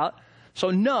find out. So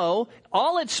no,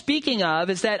 all it's speaking of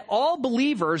is that all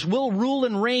believers will rule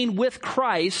and reign with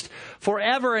Christ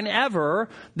forever and ever.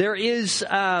 There is,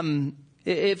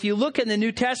 If you look in the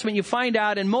New Testament, you find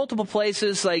out in multiple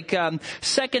places like 2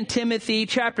 Timothy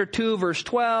chapter 2 verse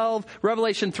 12,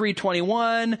 Revelation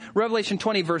 3:21, Revelation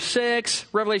 20 verse 6,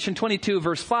 Revelation 22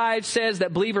 verse 5 says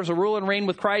that believers will rule and reign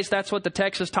with Christ. That's what the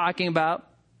text is talking about.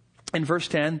 In verse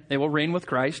 10, they will reign with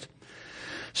Christ.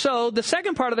 So the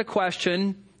second part of the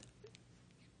question,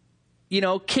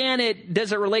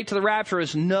 does it relate to the rapture,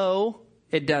 is no,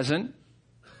 it doesn't.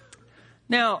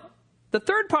 Now, the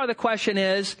third part of the question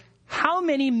is, how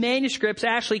many manuscripts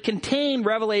actually contain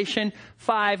Revelation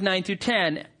 5, 9 through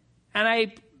 10? And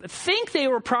I think they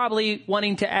were probably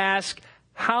wanting to ask,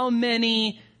 how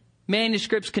many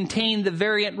manuscripts contain the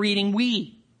variant reading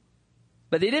we?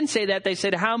 But they didn't say that. They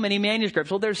said, how many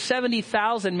manuscripts? Well, there's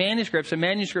 70,000 manuscripts and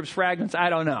manuscripts fragments. I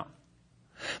don't know.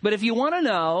 But if you want to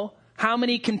know how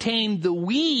many contain the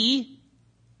we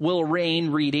will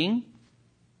reign reading,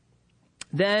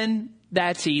 then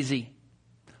that's easy.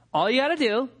 All you got to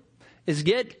do is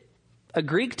get a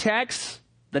Greek text,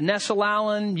 the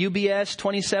Nestle-Aland UBS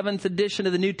 27th edition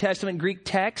of the New Testament Greek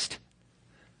text.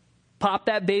 Pop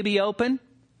that baby open.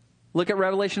 Look at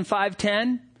Revelation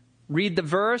 5:10. Read the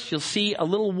verse. You'll see a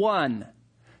little one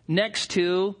next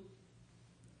to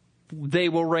they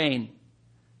will reign.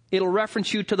 It'll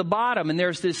reference you to the bottom, and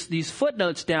there's these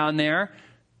footnotes down there,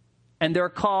 and they're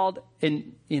called,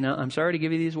 I'm sorry to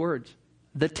give you these words,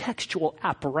 the textual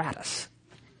apparatus.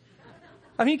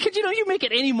 I mean, could you make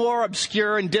it any more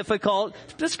obscure and difficult?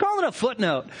 Just call it a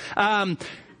footnote.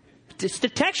 The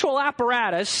textual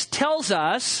apparatus tells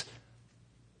us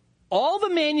all the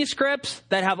manuscripts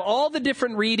that have all the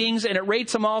different readings, and it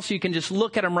rates them all so you can just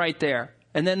look at them right there.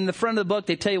 And then in the front of the book,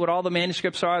 they tell you what all the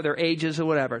manuscripts are, their ages or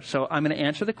whatever. So I'm going to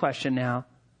answer the question now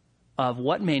of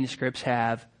what manuscripts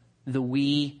have the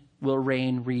we will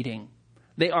reign reading.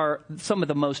 They are some of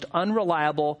the most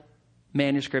unreliable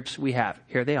manuscripts we have.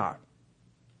 Here they are.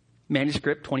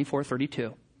 Manuscript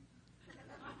 2432.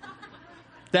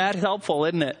 That's helpful,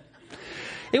 isn't it?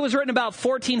 It was written about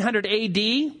 1400 AD.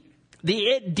 The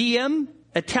It Diem,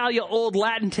 Italia Old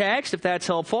Latin text, if that's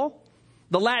helpful.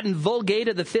 The Latin Vulgate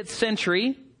of the 5th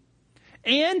century.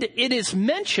 And it is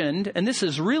mentioned, and this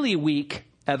is really weak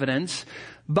evidence,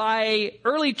 by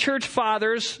early church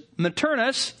fathers,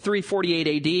 Maternus, 348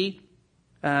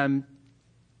 AD,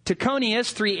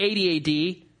 Tychonius,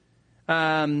 380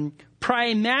 AD,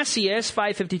 Primasius,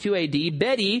 552 AD,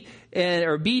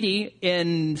 Bede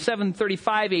in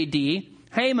 735 AD,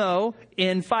 Hamo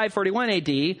in 541 AD,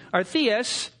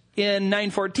 Arthias in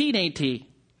 914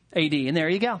 AD. And there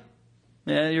you go.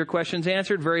 Your question's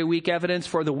answered. Very weak evidence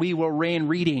for the we will reign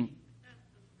reading.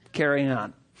 Carrying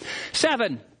on.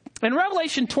 7. In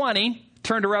Revelation 20,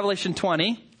 turn to Revelation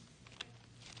 20.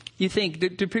 You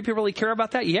think, do people really care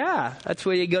about that? Yeah. That's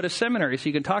why you go to seminary, so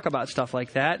you can talk about stuff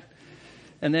like that.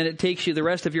 And then it takes you the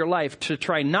rest of your life to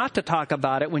try not to talk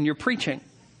about it when you're preaching.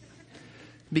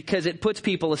 Because it puts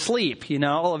people asleep.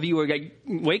 All of you are like,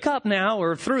 wake up now.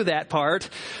 We're through that part.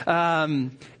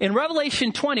 In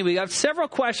Revelation 20, we got several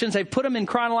questions. I put them in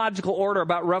chronological order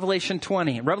about Revelation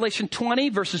 20. Revelation 20,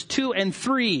 verses 2 and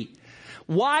 3.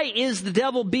 Why is the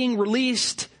devil being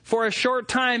released for a short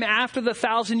time after the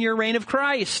 1,000-year reign of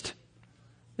Christ?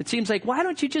 It seems like, why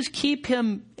don't you just keep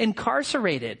him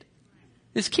incarcerated?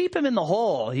 Just keep him in the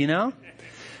hole,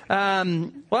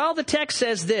 Well, the text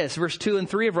says this, verse 2 and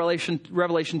 3 of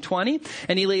Revelation 20.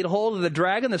 And he laid hold of the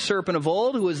dragon, the serpent of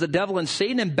old, who was the devil and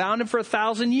Satan, and bound him for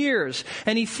 1,000 years.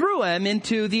 And he threw him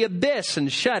into the abyss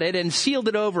and shut it and sealed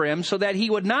it over him so that he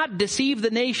would not deceive the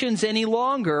nations any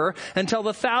longer until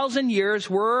the 1,000 years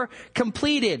were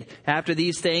completed. After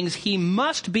these things, he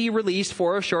must be released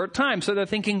for a short time. So they're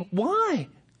thinking, why?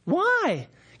 Why?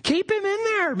 Keep him in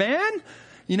there, man.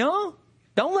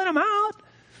 Don't let him out.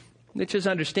 Which is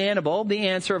understandable. The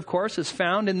answer, of course, is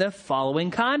found in the following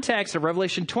context of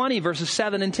Revelation 20, verses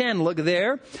 7 and 10. Look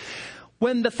there.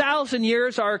 When the 1,000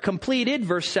 years are completed,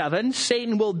 verse 7,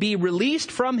 Satan will be released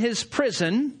from his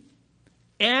prison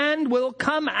and will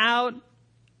come out,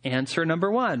 answer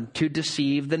number 1, to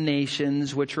deceive the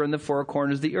nations which are in the four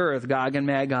corners of the earth, Gog and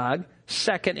Magog.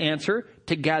 Second answer,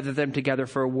 to gather them together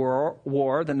for a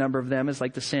war. The number of them is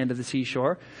like the sand of the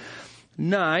seashore.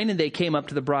 9, and they came up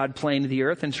to the broad plain of the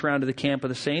earth and surrounded the camp of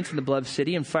the saints in the beloved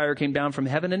city, and fire came down from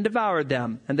heaven and devoured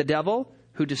them. And the devil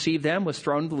who deceived them was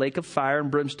thrown into the lake of fire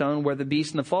and brimstone, where the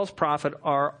beast and the false prophet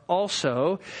are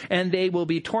also, and they will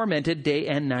be tormented day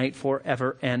and night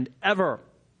forever and ever.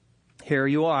 Here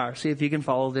you are. See if you can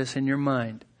follow this in your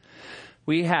mind.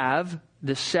 We have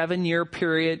the 7-year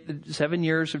period, 7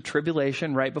 years of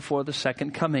tribulation right before the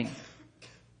second coming.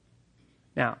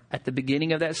 Now, at the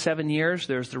beginning of that 7 years,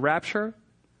 there's the rapture.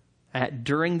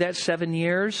 During that 7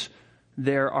 years,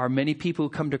 there are many people who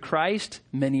come to Christ.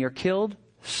 Many are killed.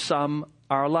 Some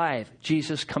are alive.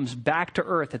 Jesus comes back to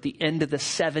earth at the end of the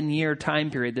 7-year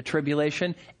time period, the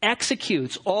tribulation,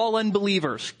 executes all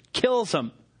unbelievers, kills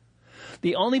them.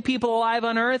 The only people alive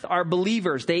on earth are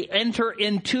believers. They enter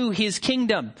into his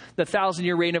kingdom, the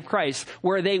 1,000-year reign of Christ,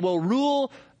 where they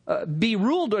will be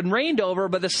ruled and reigned over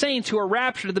by the saints who are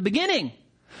raptured at the beginning.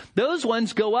 Those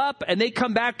ones go up and they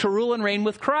come back to rule and reign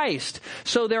with Christ.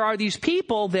 So there are these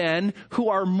people then who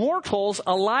are mortals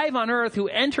alive on earth who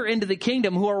enter into the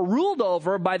kingdom, who are ruled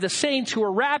over by the saints who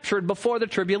are raptured before the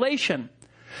tribulation.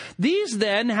 These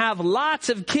then have lots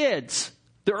of kids.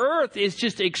 The earth is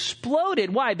just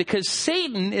exploded. Why? Because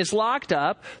Satan is locked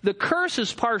up. The curse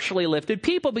is partially lifted.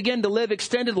 People begin to live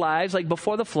extended lives like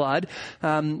before the flood.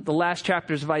 The last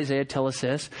chapters of Isaiah tell us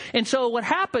this. And so what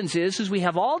happens is we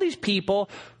have all these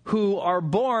people who are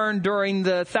born during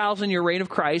the 1,000-year reign of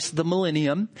Christ, the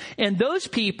millennium. And those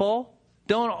people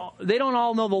don't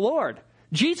all know the Lord.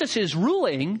 Jesus is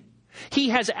ruling. He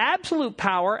has absolute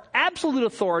power, absolute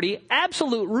authority,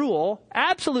 absolute rule,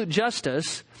 absolute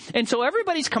justice. And so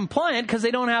everybody's compliant because they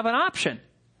don't have an option.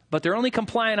 But they're only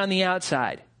compliant on the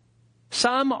outside.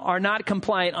 Some are not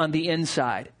compliant on the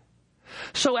inside.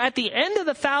 So at the end of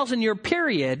the 1,000-year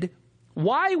period,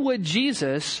 why would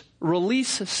Jesus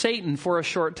release Satan for a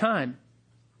short time?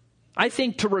 I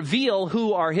think to reveal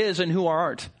who are his and who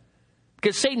aren't.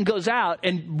 Because Satan goes out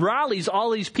and rallies all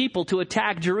these people to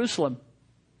attack Jerusalem.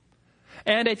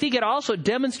 And I think it also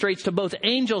demonstrates to both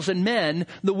angels and men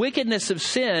the wickedness of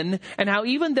sin, and how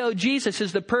even though Jesus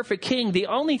is the perfect king, the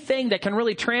only thing that can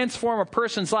really transform a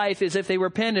person's life is if they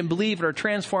repent and believe and are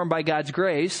transformed by God's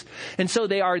grace. And so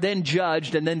they are then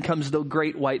judged, and then comes the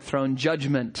great white throne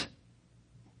judgment.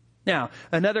 Now,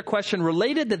 another question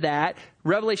related to that,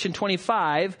 Revelation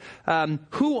 25,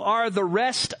 who are the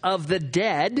rest of the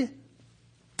dead?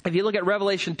 If you look at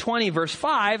Revelation 20, verse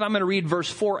 5, I'm going to read verse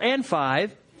 4 and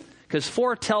 5. Because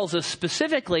 4 tells us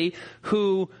specifically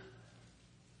who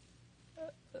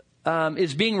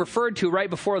is being referred to right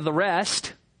before the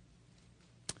rest.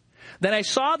 Then I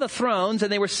saw the thrones,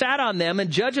 and they were sat on them, and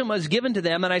judgment was given to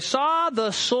them. And I saw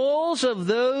the souls of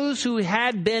those who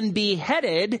had been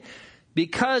beheaded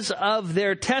because of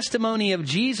their testimony of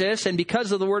Jesus and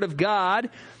because of the word of God.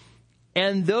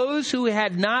 And those who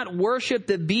had not worshipped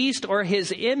the beast or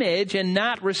his image and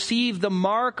not received the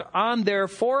mark on their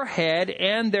forehead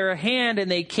and their hand, and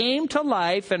they came to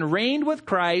life and reigned with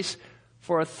Christ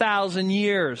for 1,000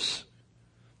 years.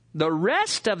 The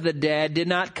rest of the dead did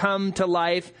not come to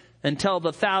life until the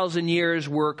 1,000 years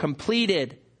were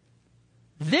completed.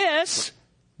 This,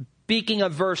 speaking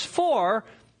of verse 4,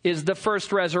 is the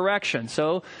first resurrection.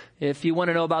 So if you want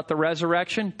to know about the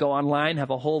resurrection, go online,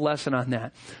 have a whole lesson on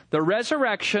that. The first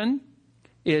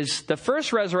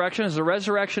resurrection is the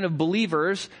resurrection of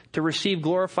believers to receive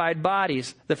glorified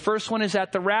bodies. The first one is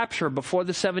at the rapture before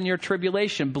the 7-year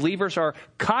tribulation. Believers are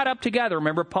caught up together.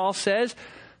 Remember, Paul says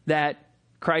that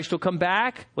Christ will come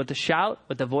back with a shout,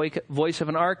 with the voice of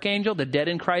an archangel. The dead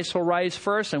in Christ will rise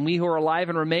first, and we who are alive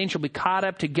and remain shall be caught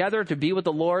up together to be with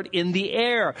the Lord in the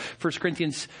air. 1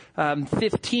 Corinthians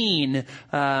 15,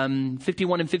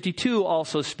 51 and 52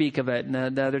 also speak of it.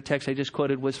 And the other text I just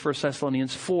quoted was 1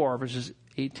 Thessalonians 4, verses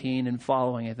 18 and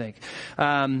following, I think.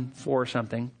 4 or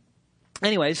something.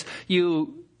 Anyways,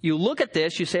 you look at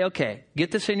this, you say, okay, get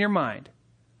this in your mind.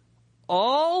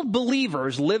 All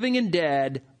believers, living and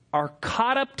dead, are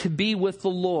caught up to be with the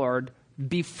Lord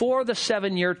before the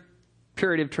 7-year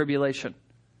period of tribulation.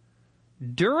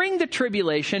 During the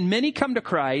tribulation, many come to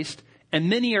Christ, and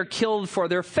many are killed for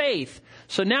their faith.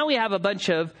 So now we have a bunch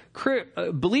of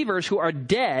believers who are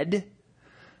dead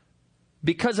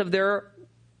because of their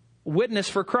witness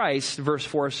for Christ, verse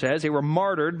 4 says. They were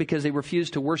martyred because they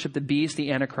refused to worship the beast,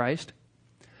 the Antichrist.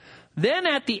 Then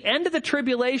at the end of the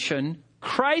tribulation,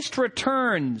 Christ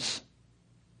returns.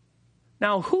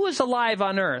 Now, who is alive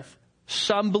on earth?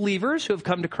 Some believers who have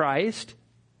come to Christ,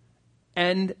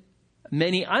 and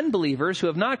many unbelievers who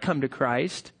have not come to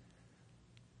Christ.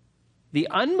 The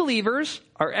unbelievers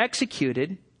are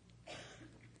executed.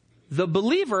 The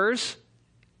believers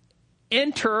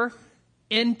enter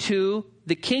into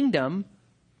the kingdom.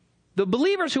 The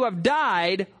believers who have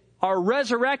died are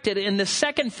resurrected in the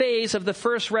second phase of the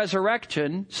first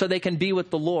resurrection, so they can be with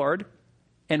the Lord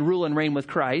and rule and reign with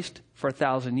Christ for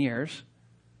 1,000 years.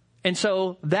 And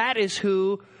so that is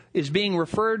who is being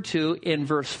referred to in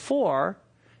verse 4.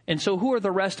 And so who are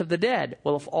the rest of the dead?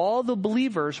 Well, if all the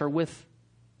believers are with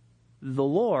the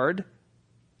Lord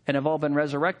and have all been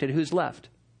resurrected, who's left?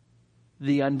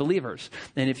 the unbelievers.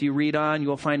 And if you read on,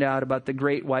 you'll find out about the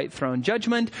great white throne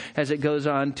judgment as it goes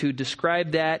on to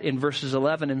describe that in verses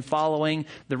 11 and following.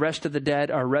 The rest of the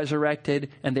dead are resurrected,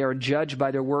 and they are judged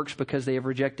by their works because they have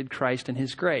rejected Christ and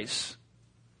his grace.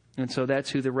 And so that's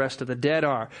who the rest of the dead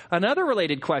are. Another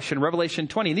related question, Revelation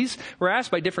 20. These were asked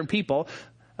by different people.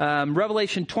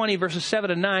 Revelation 20, verses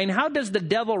 7 and 9. How does the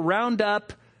devil round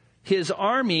up his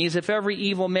armies if every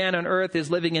evil man on earth is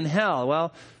living in hell?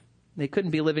 Well, they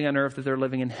couldn't be living on earth if they're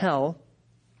living in hell.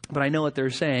 But I know what they're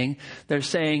saying. They're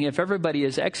saying if everybody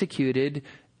is executed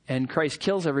and Christ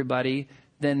kills everybody,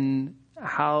 then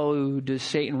how does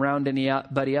Satan round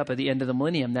anybody up at the end of the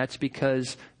millennium? That's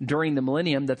because during the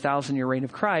millennium, the 1,000-year reign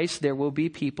of Christ, there will be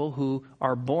people who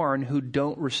are born who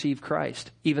don't receive Christ,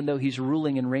 even though he's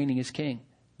ruling and reigning as king.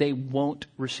 They won't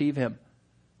receive him.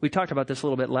 We talked about this a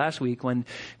little bit last week when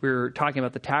we were talking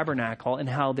about the tabernacle and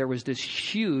how there was this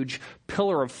huge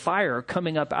pillar of fire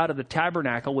coming up out of the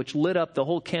tabernacle, which lit up the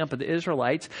whole camp of the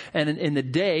Israelites. And in the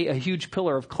day, a huge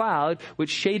pillar of cloud,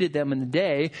 which shaded them in the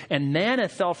day. And manna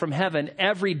fell from heaven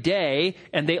every day,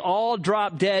 and they all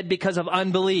dropped dead because of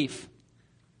unbelief.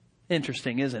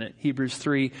 Interesting, isn't it? Hebrews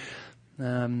 3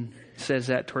 says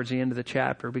that towards the end of the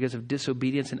chapter, because of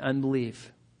disobedience and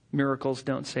unbelief. Miracles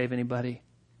don't save anybody.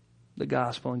 The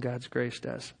gospel and God's grace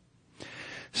does.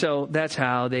 So that's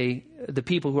how the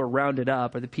people who are rounded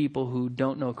up are the people who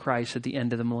don't know Christ at the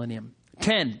end of the millennium.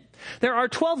 10. There are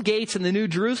 12 gates in the New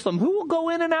Jerusalem. Who will go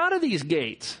in and out of these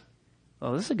gates?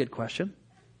 Well, this is a good question.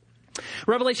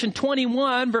 Revelation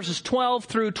 21, verses 12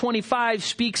 through 25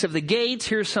 speaks of the gates.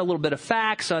 Here's a little bit of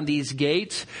facts on these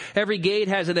gates. Every gate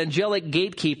has an angelic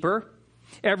gatekeeper.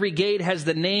 Every gate has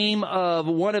the name of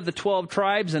one of the 12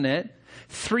 tribes in it.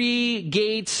 3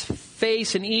 gates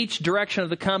face in each direction of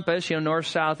the compass, north,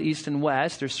 south, east, and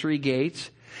west. There's 3 gates.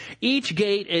 Each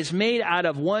gate is made out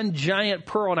of one giant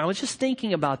pearl. And I was just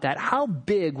thinking about that. How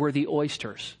big were the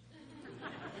oysters?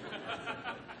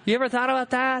 You ever thought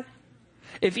about that?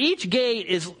 If each gate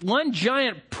is one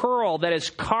giant pearl that is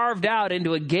carved out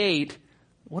into a gate,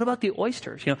 what about the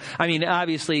oysters?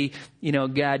 Obviously,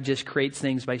 God just creates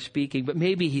things by speaking, but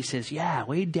maybe he says,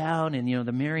 way down in,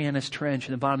 the Marianas Trench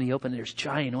in the bottom of the ocean, there's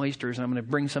giant oysters, and I'm going to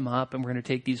bring some up, and we're going to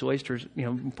take these oysters,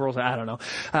 pearls, I don't know.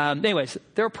 Anyways,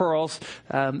 they're pearls.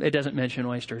 It doesn't mention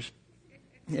oysters.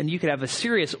 And you could have a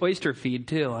serious oyster feed,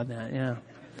 too, on that, yeah.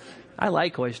 I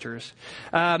like oysters.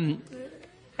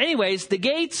 Anyways, the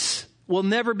gates will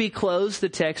never be closed, the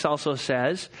text also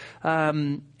says.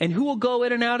 And who will go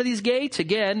in and out of these gates?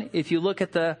 Again, if you look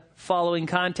at the following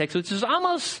context, which is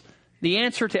almost the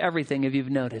answer to everything, if you've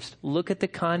noticed. Look at the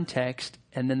context,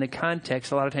 and then the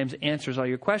context a lot of times answers all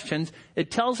your questions.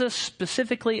 It tells us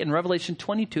specifically in Revelation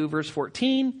 22, verse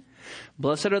 14,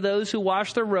 blessed are those who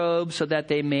wash their robes so that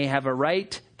they may have a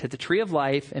right to the tree of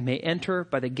life and may enter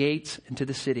by the gates into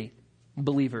the city.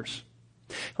 Believers.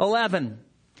 11.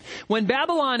 When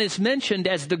Babylon is mentioned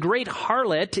as the great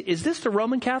harlot, is this the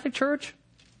Roman Catholic Church?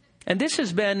 And this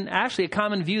has been actually a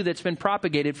common view that's been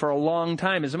propagated for a long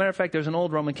time. As a matter of fact, there's an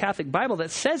old Roman Catholic Bible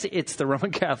that says it's the Roman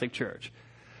Catholic Church.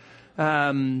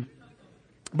 But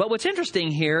what's interesting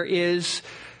here is,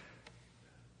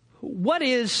 what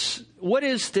is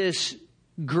this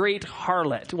great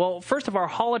harlot? Well, first of all,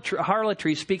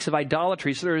 harlotry speaks of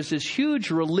idolatry. So there is this huge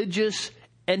religious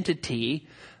entity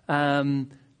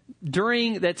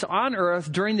that's on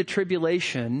earth during the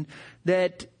tribulation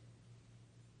that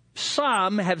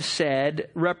some have said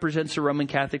represents the Roman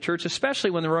Catholic Church,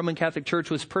 especially when the Roman Catholic Church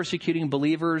was persecuting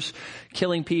believers,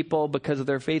 killing people because of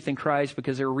their faith in Christ,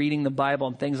 because they were reading the Bible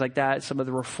and things like that. Some of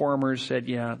the reformers said,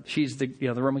 she's the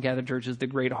Roman Catholic Church is the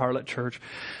great harlot church.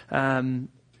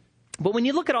 But when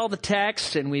you look at all the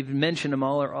texts, and we've mentioned them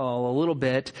all a little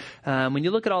bit, when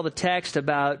you look at all the text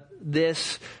about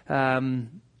this,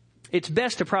 it's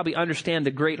best to probably understand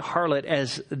the great harlot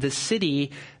as the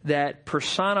city that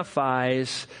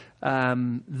personifies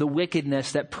the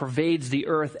wickedness that pervades the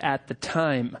earth at the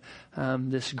time.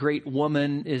 This great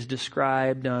woman is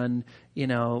described on,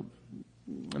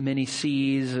 many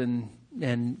seas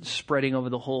and spreading over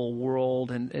the whole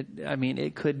world. And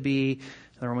it could be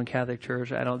the Roman Catholic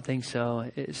Church. I don't think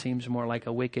so. It seems more like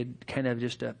a wicked, kind of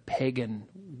just a pagan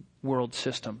world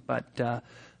system. But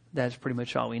that's pretty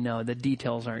much all we know. The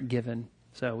details aren't given,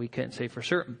 so we can't say for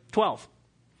certain. 12.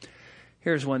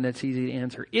 Here's one that's easy to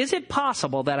answer. Is it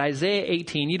possible that Isaiah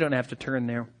 18, you don't have to turn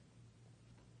there.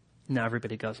 Now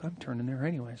everybody goes, I'm turning there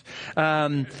anyways.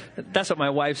 That's what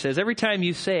my wife says. Every time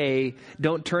you say,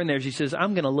 don't turn there, she says,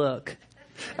 I'm going to look.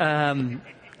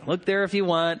 Look there if you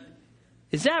want.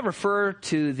 Does that refer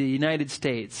to the United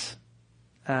States?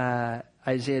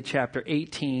 Isaiah chapter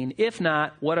 18? If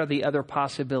not, what are the other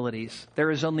possibilities?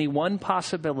 There is only one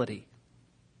possibility.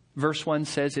 Verse 1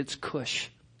 says it's Cush.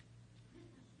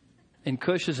 And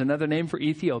Cush is another name for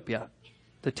Ethiopia.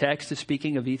 The text is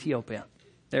speaking of Ethiopia.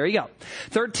 There you go.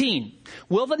 13.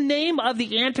 Will the name of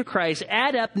the Antichrist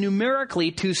add up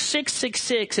numerically to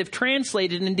 666 if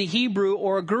translated into Hebrew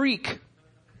or Greek?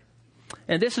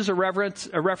 And this is a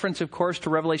reference, of course, to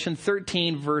Revelation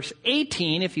 13, verse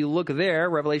 18. If you look there,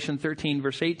 Revelation 13,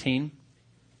 verse 18.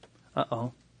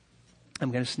 Uh-oh.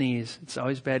 I'm going to sneeze. It's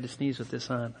always bad to sneeze with this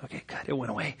on. Okay, good. It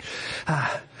went away.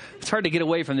 It's hard to get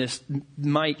away from this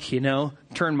mic,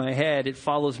 Turn my head. It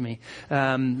follows me.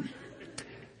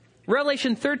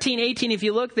 Revelation 13, 18, if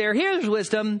you look there, here's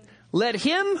wisdom. Let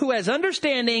him who has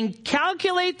understanding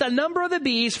calculate the number of the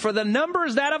beast, for the number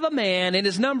is that of a man, and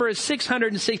his number is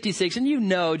 666.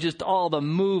 And just all the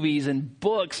movies and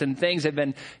books and things have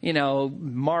been,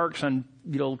 marks on,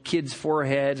 kids'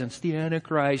 foreheads, and it's the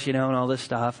Antichrist, and all this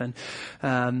stuff. And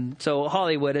so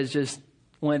Hollywood has just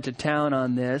went to town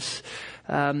on this.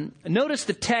 Notice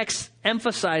the text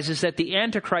emphasizes that the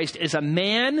Antichrist is a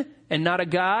man and not a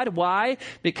God. Why?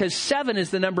 Because 7 is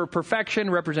the number of perfection,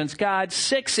 represents God.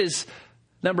 6 is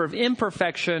number of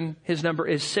imperfection. His number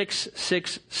is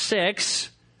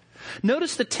 666.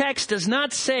 Notice the text does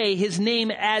not say his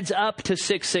name adds up to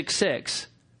 666.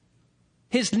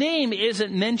 His name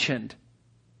isn't mentioned.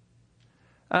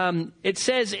 It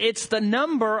says it's the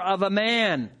number of a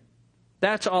man.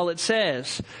 That's all it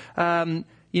says.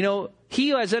 He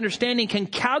who has understanding can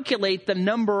calculate the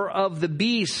number of the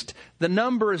beast. The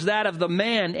number is that of the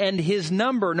man, and his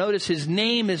number, notice his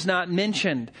name is not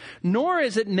mentioned. Nor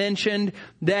is it mentioned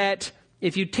that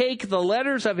if you take the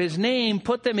letters of his name,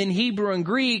 put them in Hebrew and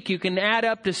Greek, you can add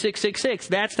up to 666.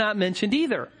 That's not mentioned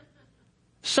either.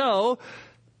 So,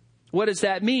 what does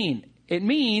that mean? It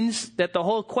means that the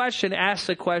whole question asks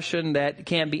a question that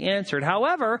can't be answered.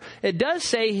 However, it does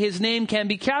say his name can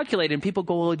be calculated. And people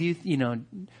go, well, who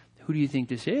do you think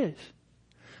this is?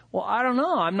 Well, I don't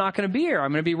know. I'm not going to be here.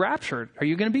 I'm going to be raptured. Are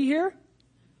you going to be here? Are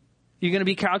you going to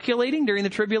be calculating during the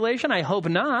tribulation? I hope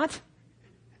not.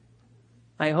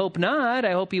 I hope not.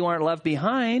 I hope you aren't left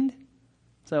behind.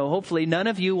 So hopefully none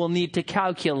of you will need to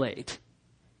calculate,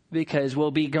 because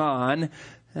we'll be gone.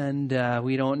 And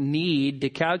we don't need to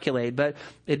calculate. But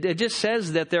it just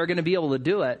says that they're going to be able to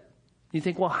do it. You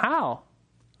think, well, how?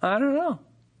 I don't know.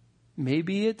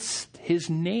 Maybe it's his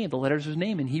name, the letters of his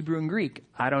name in Hebrew and Greek.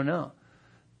 I don't know.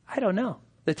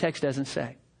 The text doesn't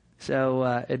say.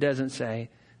 So it doesn't say.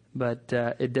 But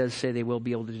it does say they will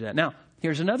be able to do that. Now,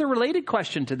 here's another related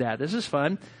question to that. This is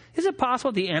fun. Is it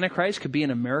possible the Antichrist could be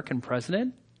an American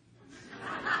president?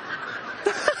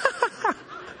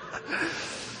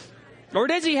 Or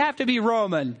does he have to be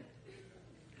Roman?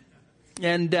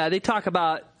 And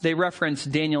they reference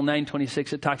Daniel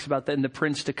 9:26. It talks about the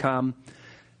prince to come.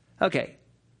 Okay.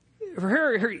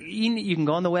 Here, you can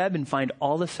go on the web and find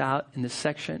all this out in this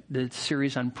section, the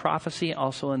series on prophecy,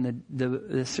 also in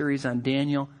the series on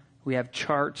Daniel. We have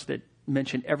charts that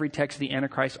mention every text of the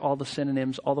Antichrist, all the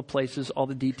synonyms, all the places, all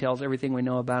the details, everything we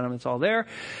know about him. It's all there.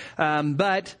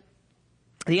 But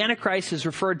the Antichrist is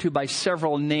referred to by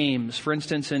several names. For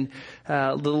instance, in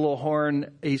the little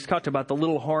horn, he's talked about the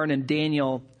little horn in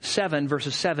Daniel 7,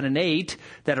 verses 7 and 8,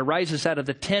 that arises out of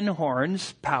the 10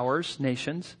 horns, powers,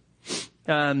 nations.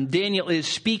 Daniel is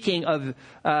speaking of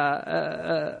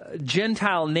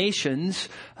Gentile nations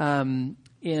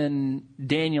in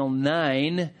Daniel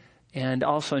 9, and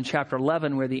also in chapter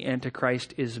 11 where the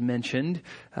Antichrist is mentioned.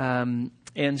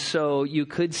 And so you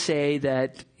could say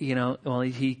that,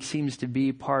 he seems to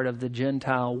be part of the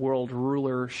Gentile world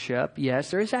rulership. Yes,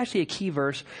 there is actually a key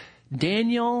verse.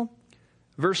 Daniel,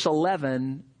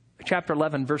 chapter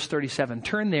 11, verse 37.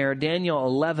 Turn there, Daniel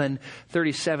 11,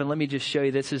 37. Let me just show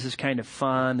you this. This is kind of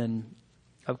fun. And,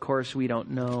 of course, we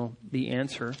don't know the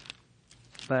answer.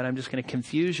 But I'm just going to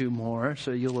confuse you more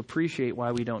so you'll appreciate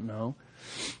why we don't know.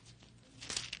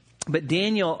 But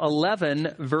Daniel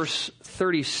 11, verse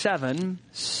 37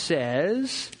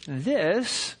 says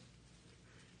this.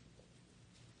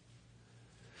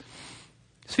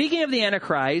 Speaking of the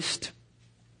Antichrist,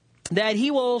 that he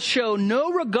will show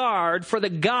no regard for the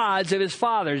gods of his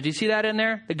fathers. Do you see that in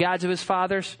there? The gods of his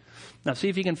fathers? Now see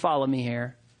if you can follow me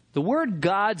here. The word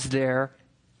gods there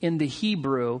in the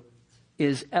Hebrew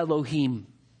is Elohim.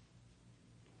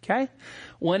 Okay?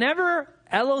 Whenever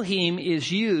Elohim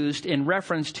is used in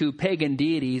reference to pagan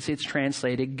deities, it's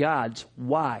translated gods.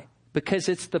 Why? Because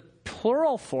it's the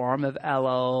plural form of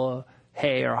Elohe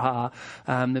or Ha,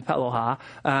 the Eloha.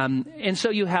 And so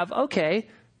you have, okay,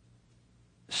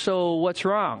 so what's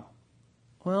wrong?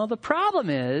 Well, the problem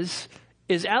is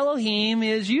is Elohim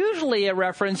is usually a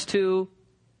reference to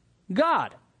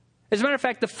God. As a matter of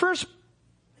fact, the first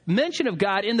mention of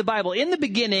God in the Bible, in the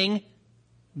beginning,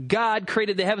 God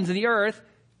created the heavens and the earth,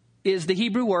 is the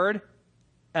Hebrew word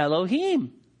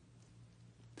Elohim.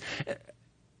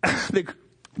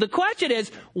 The question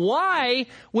is, why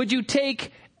would you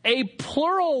take a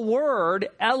plural word,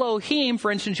 Elohim?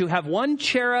 For instance, you have one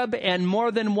cherub and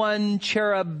more than one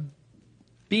cherubim.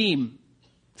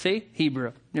 See?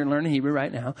 Hebrew. You're learning Hebrew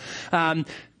right now.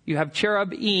 You have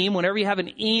cherubim. Whenever you have an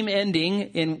im ending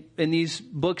in these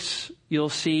books, you'll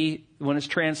see when it's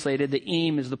translated, the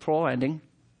im is the plural ending.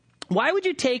 Why would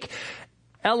you take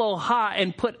Eloha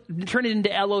and turn it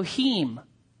into Elohim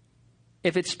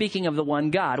if it's speaking of the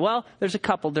one God? Well, there's a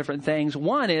couple different things.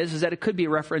 One is that it could be a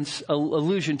reference,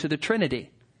 allusion to the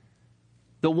Trinity.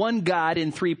 The one God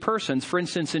in three persons. For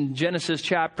instance, in Genesis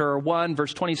chapter 1,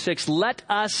 verse 26, let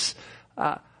us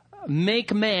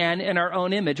make man in our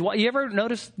own image. Well, you ever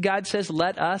notice God says,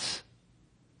 let us?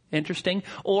 Interesting.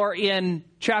 Or in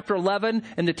chapter 11,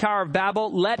 in the Tower of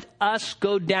Babel, let us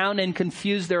go down and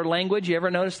confuse their language. You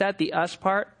ever notice that? The us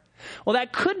part? Well,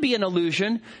 that could be an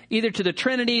allusion either to the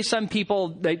Trinity. Some people,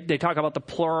 they talk about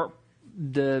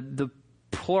the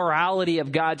plurality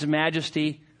of God's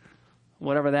majesty,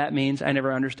 whatever that means. I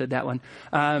never understood that one.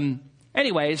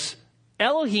 Anyways,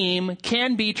 Elohim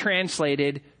can be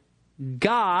translated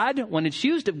God when it's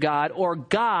used of God, or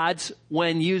gods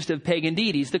when used of pagan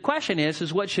deities. The question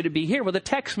is what should it be here? Well, the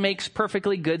text makes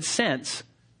perfectly good sense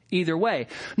either way.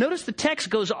 Notice the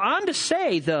text goes on to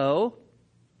say, though,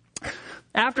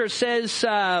 after it says,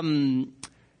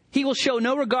 he will show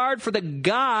no regard for the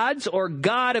gods or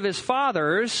God of his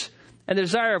fathers and the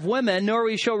desire of women, nor will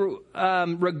he show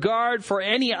regard for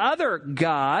any other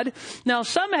God. Now,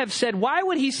 some have said, why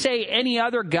would he say any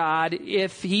other God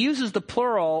if he uses the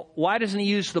plural? Why doesn't he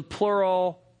use the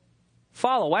plural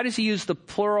follow? Why does he use the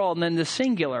plural and then the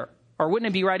singular? Or wouldn't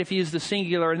it be right if he used the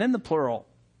singular and then the plural?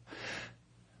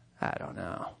 I don't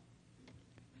know.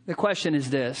 The question is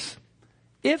this.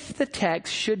 If the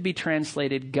text should be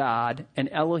translated God and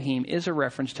Elohim is a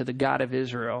reference to the God of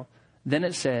Israel, then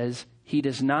it says he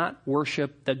does not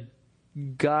worship the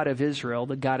God of Israel,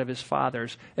 the God of his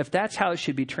fathers. If that's how it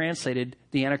should be translated,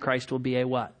 the Antichrist will be a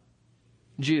what?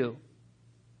 Jew.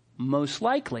 Most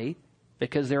likely,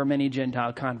 because there are many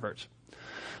Gentile converts.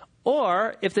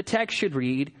 Or if the text should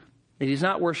read that he does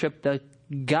not worship the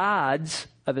gods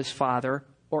of his father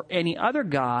or any other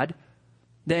God,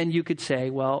 then you could say,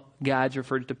 well, God's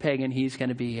referred to pagan, he's going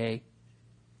to be a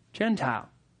Gentile.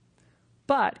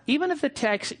 But even if the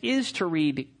text is to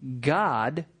read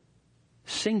God,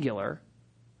 singular,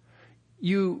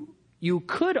 you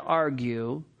could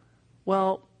argue,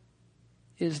 well,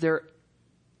 could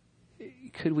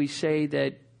we say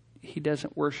that he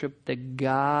doesn't worship the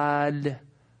God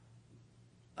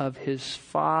of his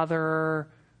father,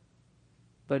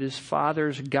 but his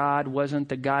father's God wasn't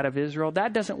the God of Israel?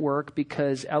 That doesn't work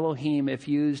because Elohim, if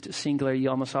used singular, you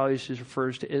almost always just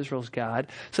refers to Israel's God.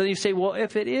 So then you say, well,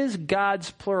 if it is God's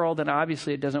plural, then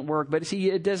obviously it doesn't work. But see,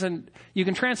 it doesn't, you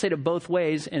can translate it both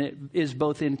ways, and it is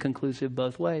both inconclusive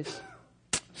both ways.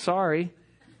 Sorry.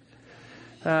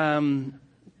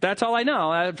 That's all I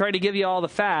know. I've tried to give you all the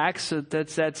facts.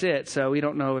 That's it. So we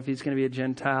don't know if he's going to be a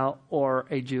Gentile or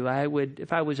a Jew.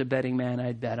 If I was a betting man,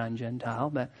 I'd bet on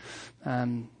Gentile, but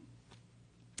I'm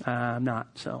not.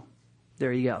 So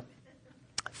there you go.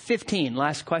 15,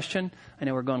 last question. I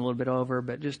know we're going a little bit over,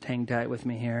 but just hang tight with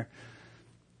me here.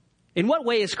 In what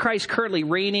way is Christ currently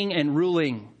reigning and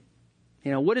ruling?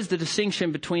 What is the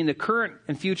distinction between the current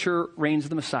and future reigns of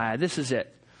the Messiah? This is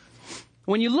it.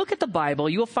 When you look at the Bible,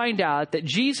 you'll find out that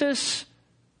Jesus,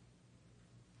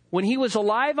 when he was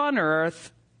alive on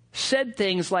earth, said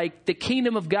things like, the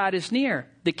kingdom of God is near.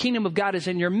 The kingdom of God is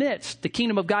in your midst. The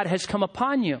kingdom of God has come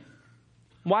upon you.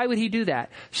 Why would he do that?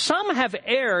 Some have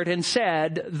erred and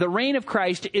said the reign of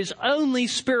Christ is only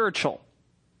spiritual.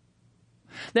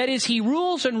 That is, he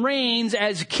rules and reigns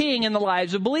as king in the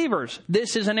lives of believers.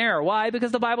 This is an error. Why?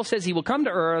 Because the Bible says he will come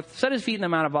to earth, set his feet in the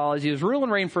Mount of Olives. He will rule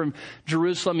and reign from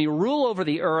Jerusalem. He will rule over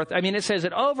the earth. I mean, it says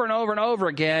it over and over and over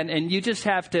again, and you just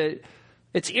have to,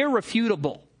 it's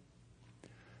irrefutable.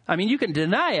 I mean, you can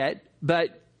deny it,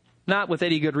 but not with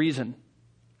any good reason.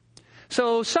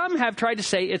 So some have tried to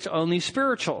say it's only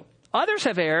spiritual. Others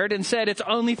have erred and said it's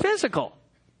only physical,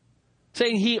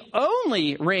 saying he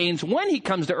only reigns when he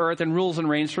comes to earth and rules and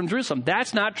reigns from Jerusalem.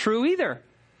 That's not true either.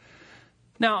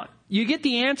 Now, you get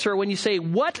the answer when you say,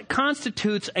 what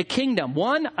constitutes a kingdom?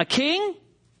 One, a king,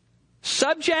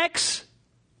 subjects,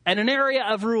 and an area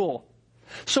of rule.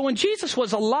 So when Jesus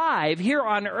was alive here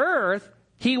on earth,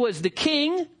 he was the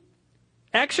king,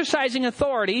 exercising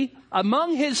authority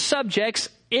among his subjects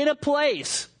in a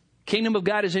place. Kingdom of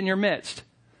God is in your midst.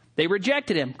 They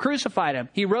rejected him, crucified him.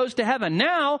 He rose to heaven.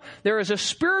 Now there is a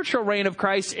spiritual reign of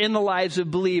Christ in the lives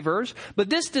of believers, but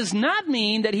this does not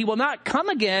mean that he will not come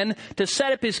again to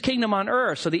set up his kingdom on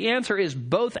earth. So the answer is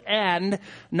both and,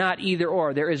 not either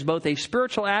or. There is both a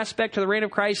spiritual aspect to the reign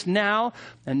of Christ now,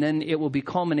 and then it will be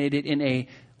culminated in a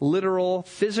literal,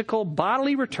 physical,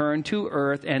 bodily return to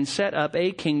earth and set up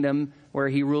a kingdom where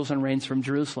he rules and reigns from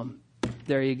Jerusalem.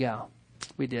 There you go.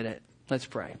 We did it. Let's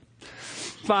pray.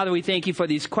 Father, we thank you for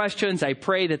these questions. I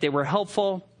pray that they were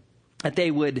helpful, that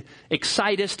they would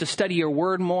excite us to study your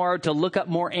word more, to look up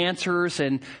more answers,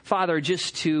 and Father,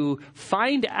 just to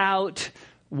find out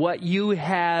what you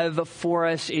have for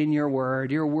us in your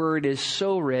word. Your word is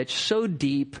so rich, so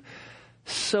deep,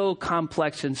 so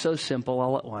complex, and so simple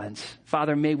all at once.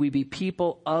 Father, may we be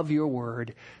people of your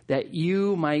word, that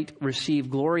you might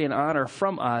receive glory and honor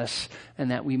from us,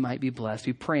 and that we might be blessed.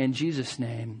 We pray in Jesus'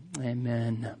 name.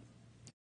 Amen.